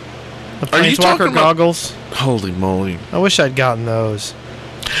 The Are you talking Planeswalker goggles. Holy moly. I wish I'd gotten those.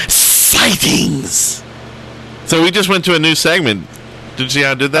 Sightings! So we just went to a new segment. Did you see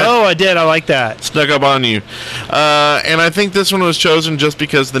how I did that? Oh, I did. I like that. Snuck up on you. And I think this one was chosen just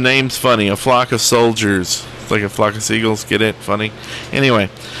because the name's funny. A Flock of Soldiers. It's like a flock of seagulls. Get it? Funny. Anyway,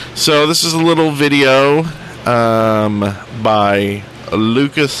 so this is a little video by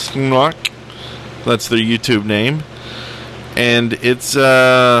Lucas Schnock. That's their YouTube name. And it's...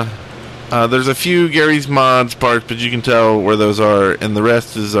 there's a few Gary's Mods parts, but you can tell where those are. And the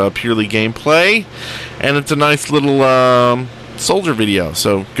rest is purely gameplay. And it's a nice little... soldier video,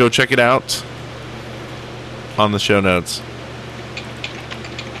 so go check it out on the show notes.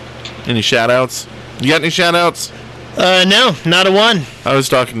 Any shout outs? You got any shout outs? No, not a one. I was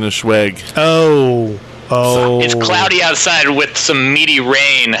talking to Schweg. Oh. It's cloudy outside with some meaty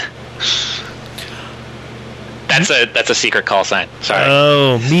rain. That's a secret call sign. Sorry.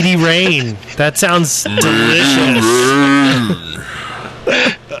 Oh, meaty rain. That sounds delicious.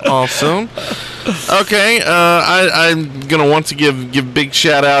 Awesome. Okay, I'm gonna want to give big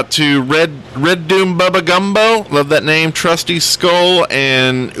shout out to Red Doom Bubba Gumbo. Love that name. Trusty Skull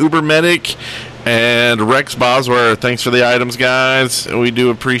and Uber Medic and Rex Bosworth. Thanks for the items, guys. We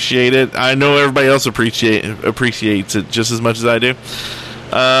do appreciate it. I know everybody else appreciates it just as much as I do.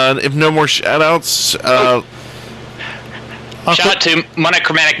 If no more shout outs, shout out to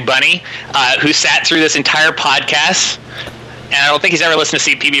Monochromatic Bunny, who sat through this entire podcast. And I don't think he's ever listened to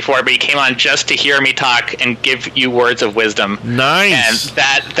CP before, but he came on just to hear me talk and give you words of wisdom. Nice. And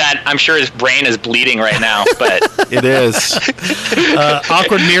that I'm sure his brain is bleeding right now, but it is.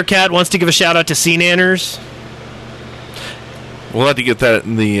 Awkward Meerkat wants to give a shout out to Sea Nanners. We'll have to get that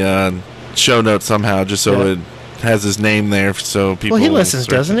in the show notes somehow, just so it has his name there, so people. Well, he listens,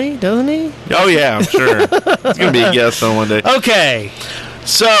 doesn't he? Doesn't he? Oh yeah, I'm sure. He's gonna be a guest on one day. Okay.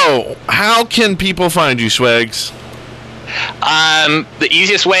 So, how can people find you, Swags? The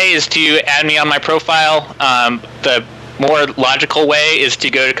easiest way is to add me on my profile. The more logical way is to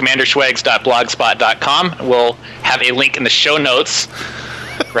go to commanderschwags.blogspot.com. We'll have a link in the show notes.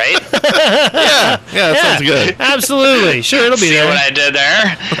 Right? yeah, that sounds good. Absolutely. Sure, it'll be See there. what I did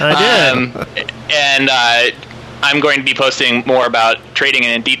there? I did. And I'm going to be posting more about trading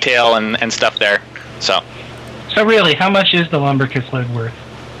in detail and stuff there. So really, how much is the lumberkiss load worth?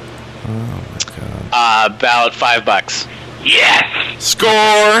 Oh my god. About $5. Yes.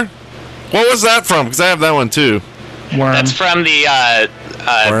 Score. What was that from? Because I have that one too. Worm. That's from the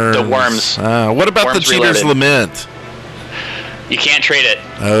Worms. What about Worms the Cheater's Reloaded. Lament? You can't trade it.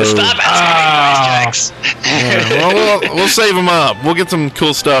 Oh. Stop asking me price checks. Well, we'll save them up. We'll get some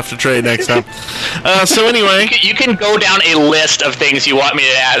cool stuff to trade next time. So anyway, you can go down a list of things you want me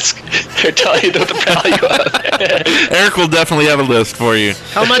to ask or tell you what the value of. Eric will definitely have a list for you.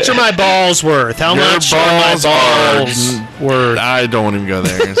 How much are my balls worth? How Your much are my balls worth? I don't even go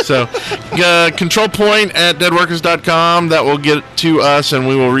there. So, control point at deadworkers.com. That will get to us, and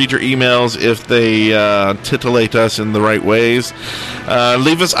we will read your emails if they titillate us in the right ways.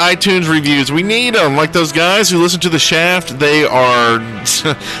 Leave us iTunes reviews. We need them. Like those guys who listen to The Shaft, they are,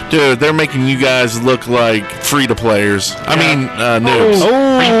 dude, they're making you guys look like free-to-players. I mean, noobs.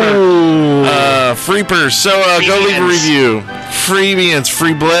 Freepers. So go leave a review. Freebians,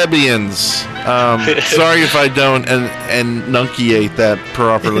 freeblebians. Sorry if I don't enunciate that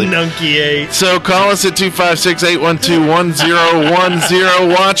properly. Enunciate. So call us at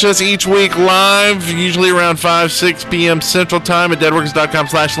 256-812-1010. Watch us each week live, usually around 5-6 p.m. Central Time at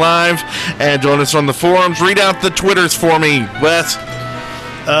deadworkers.com/live. And join us on the forums. Read out the Twitters for me, Wes.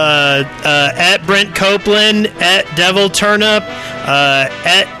 At Brent Copeland, at Devil Turnip,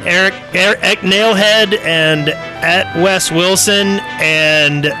 at Eric Nailhead, and at Wes Wilson.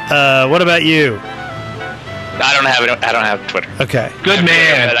 And what about you? I don't have Twitter. Okay. Good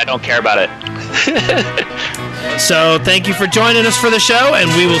man. I don't care about it. So thank you for joining us for the show, and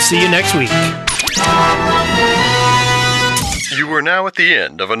we will see you next week. You are now at the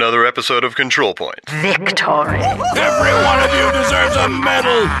end of another episode of Control Point. Victory. Every one of you deserves a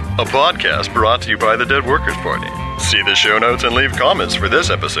medal. A podcast brought to you by the Dead Workers Party. See the show notes and leave comments for this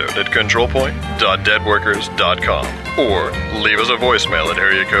episode at controlpoint.deadworkers.com or leave us a voicemail at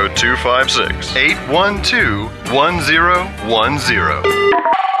area code 256-812-1010.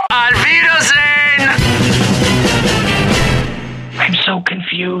 Auf Wiedersehen! I'm so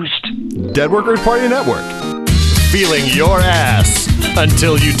confused. Dead Workers Party Network. Feeling your ass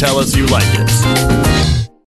until you tell us you like it.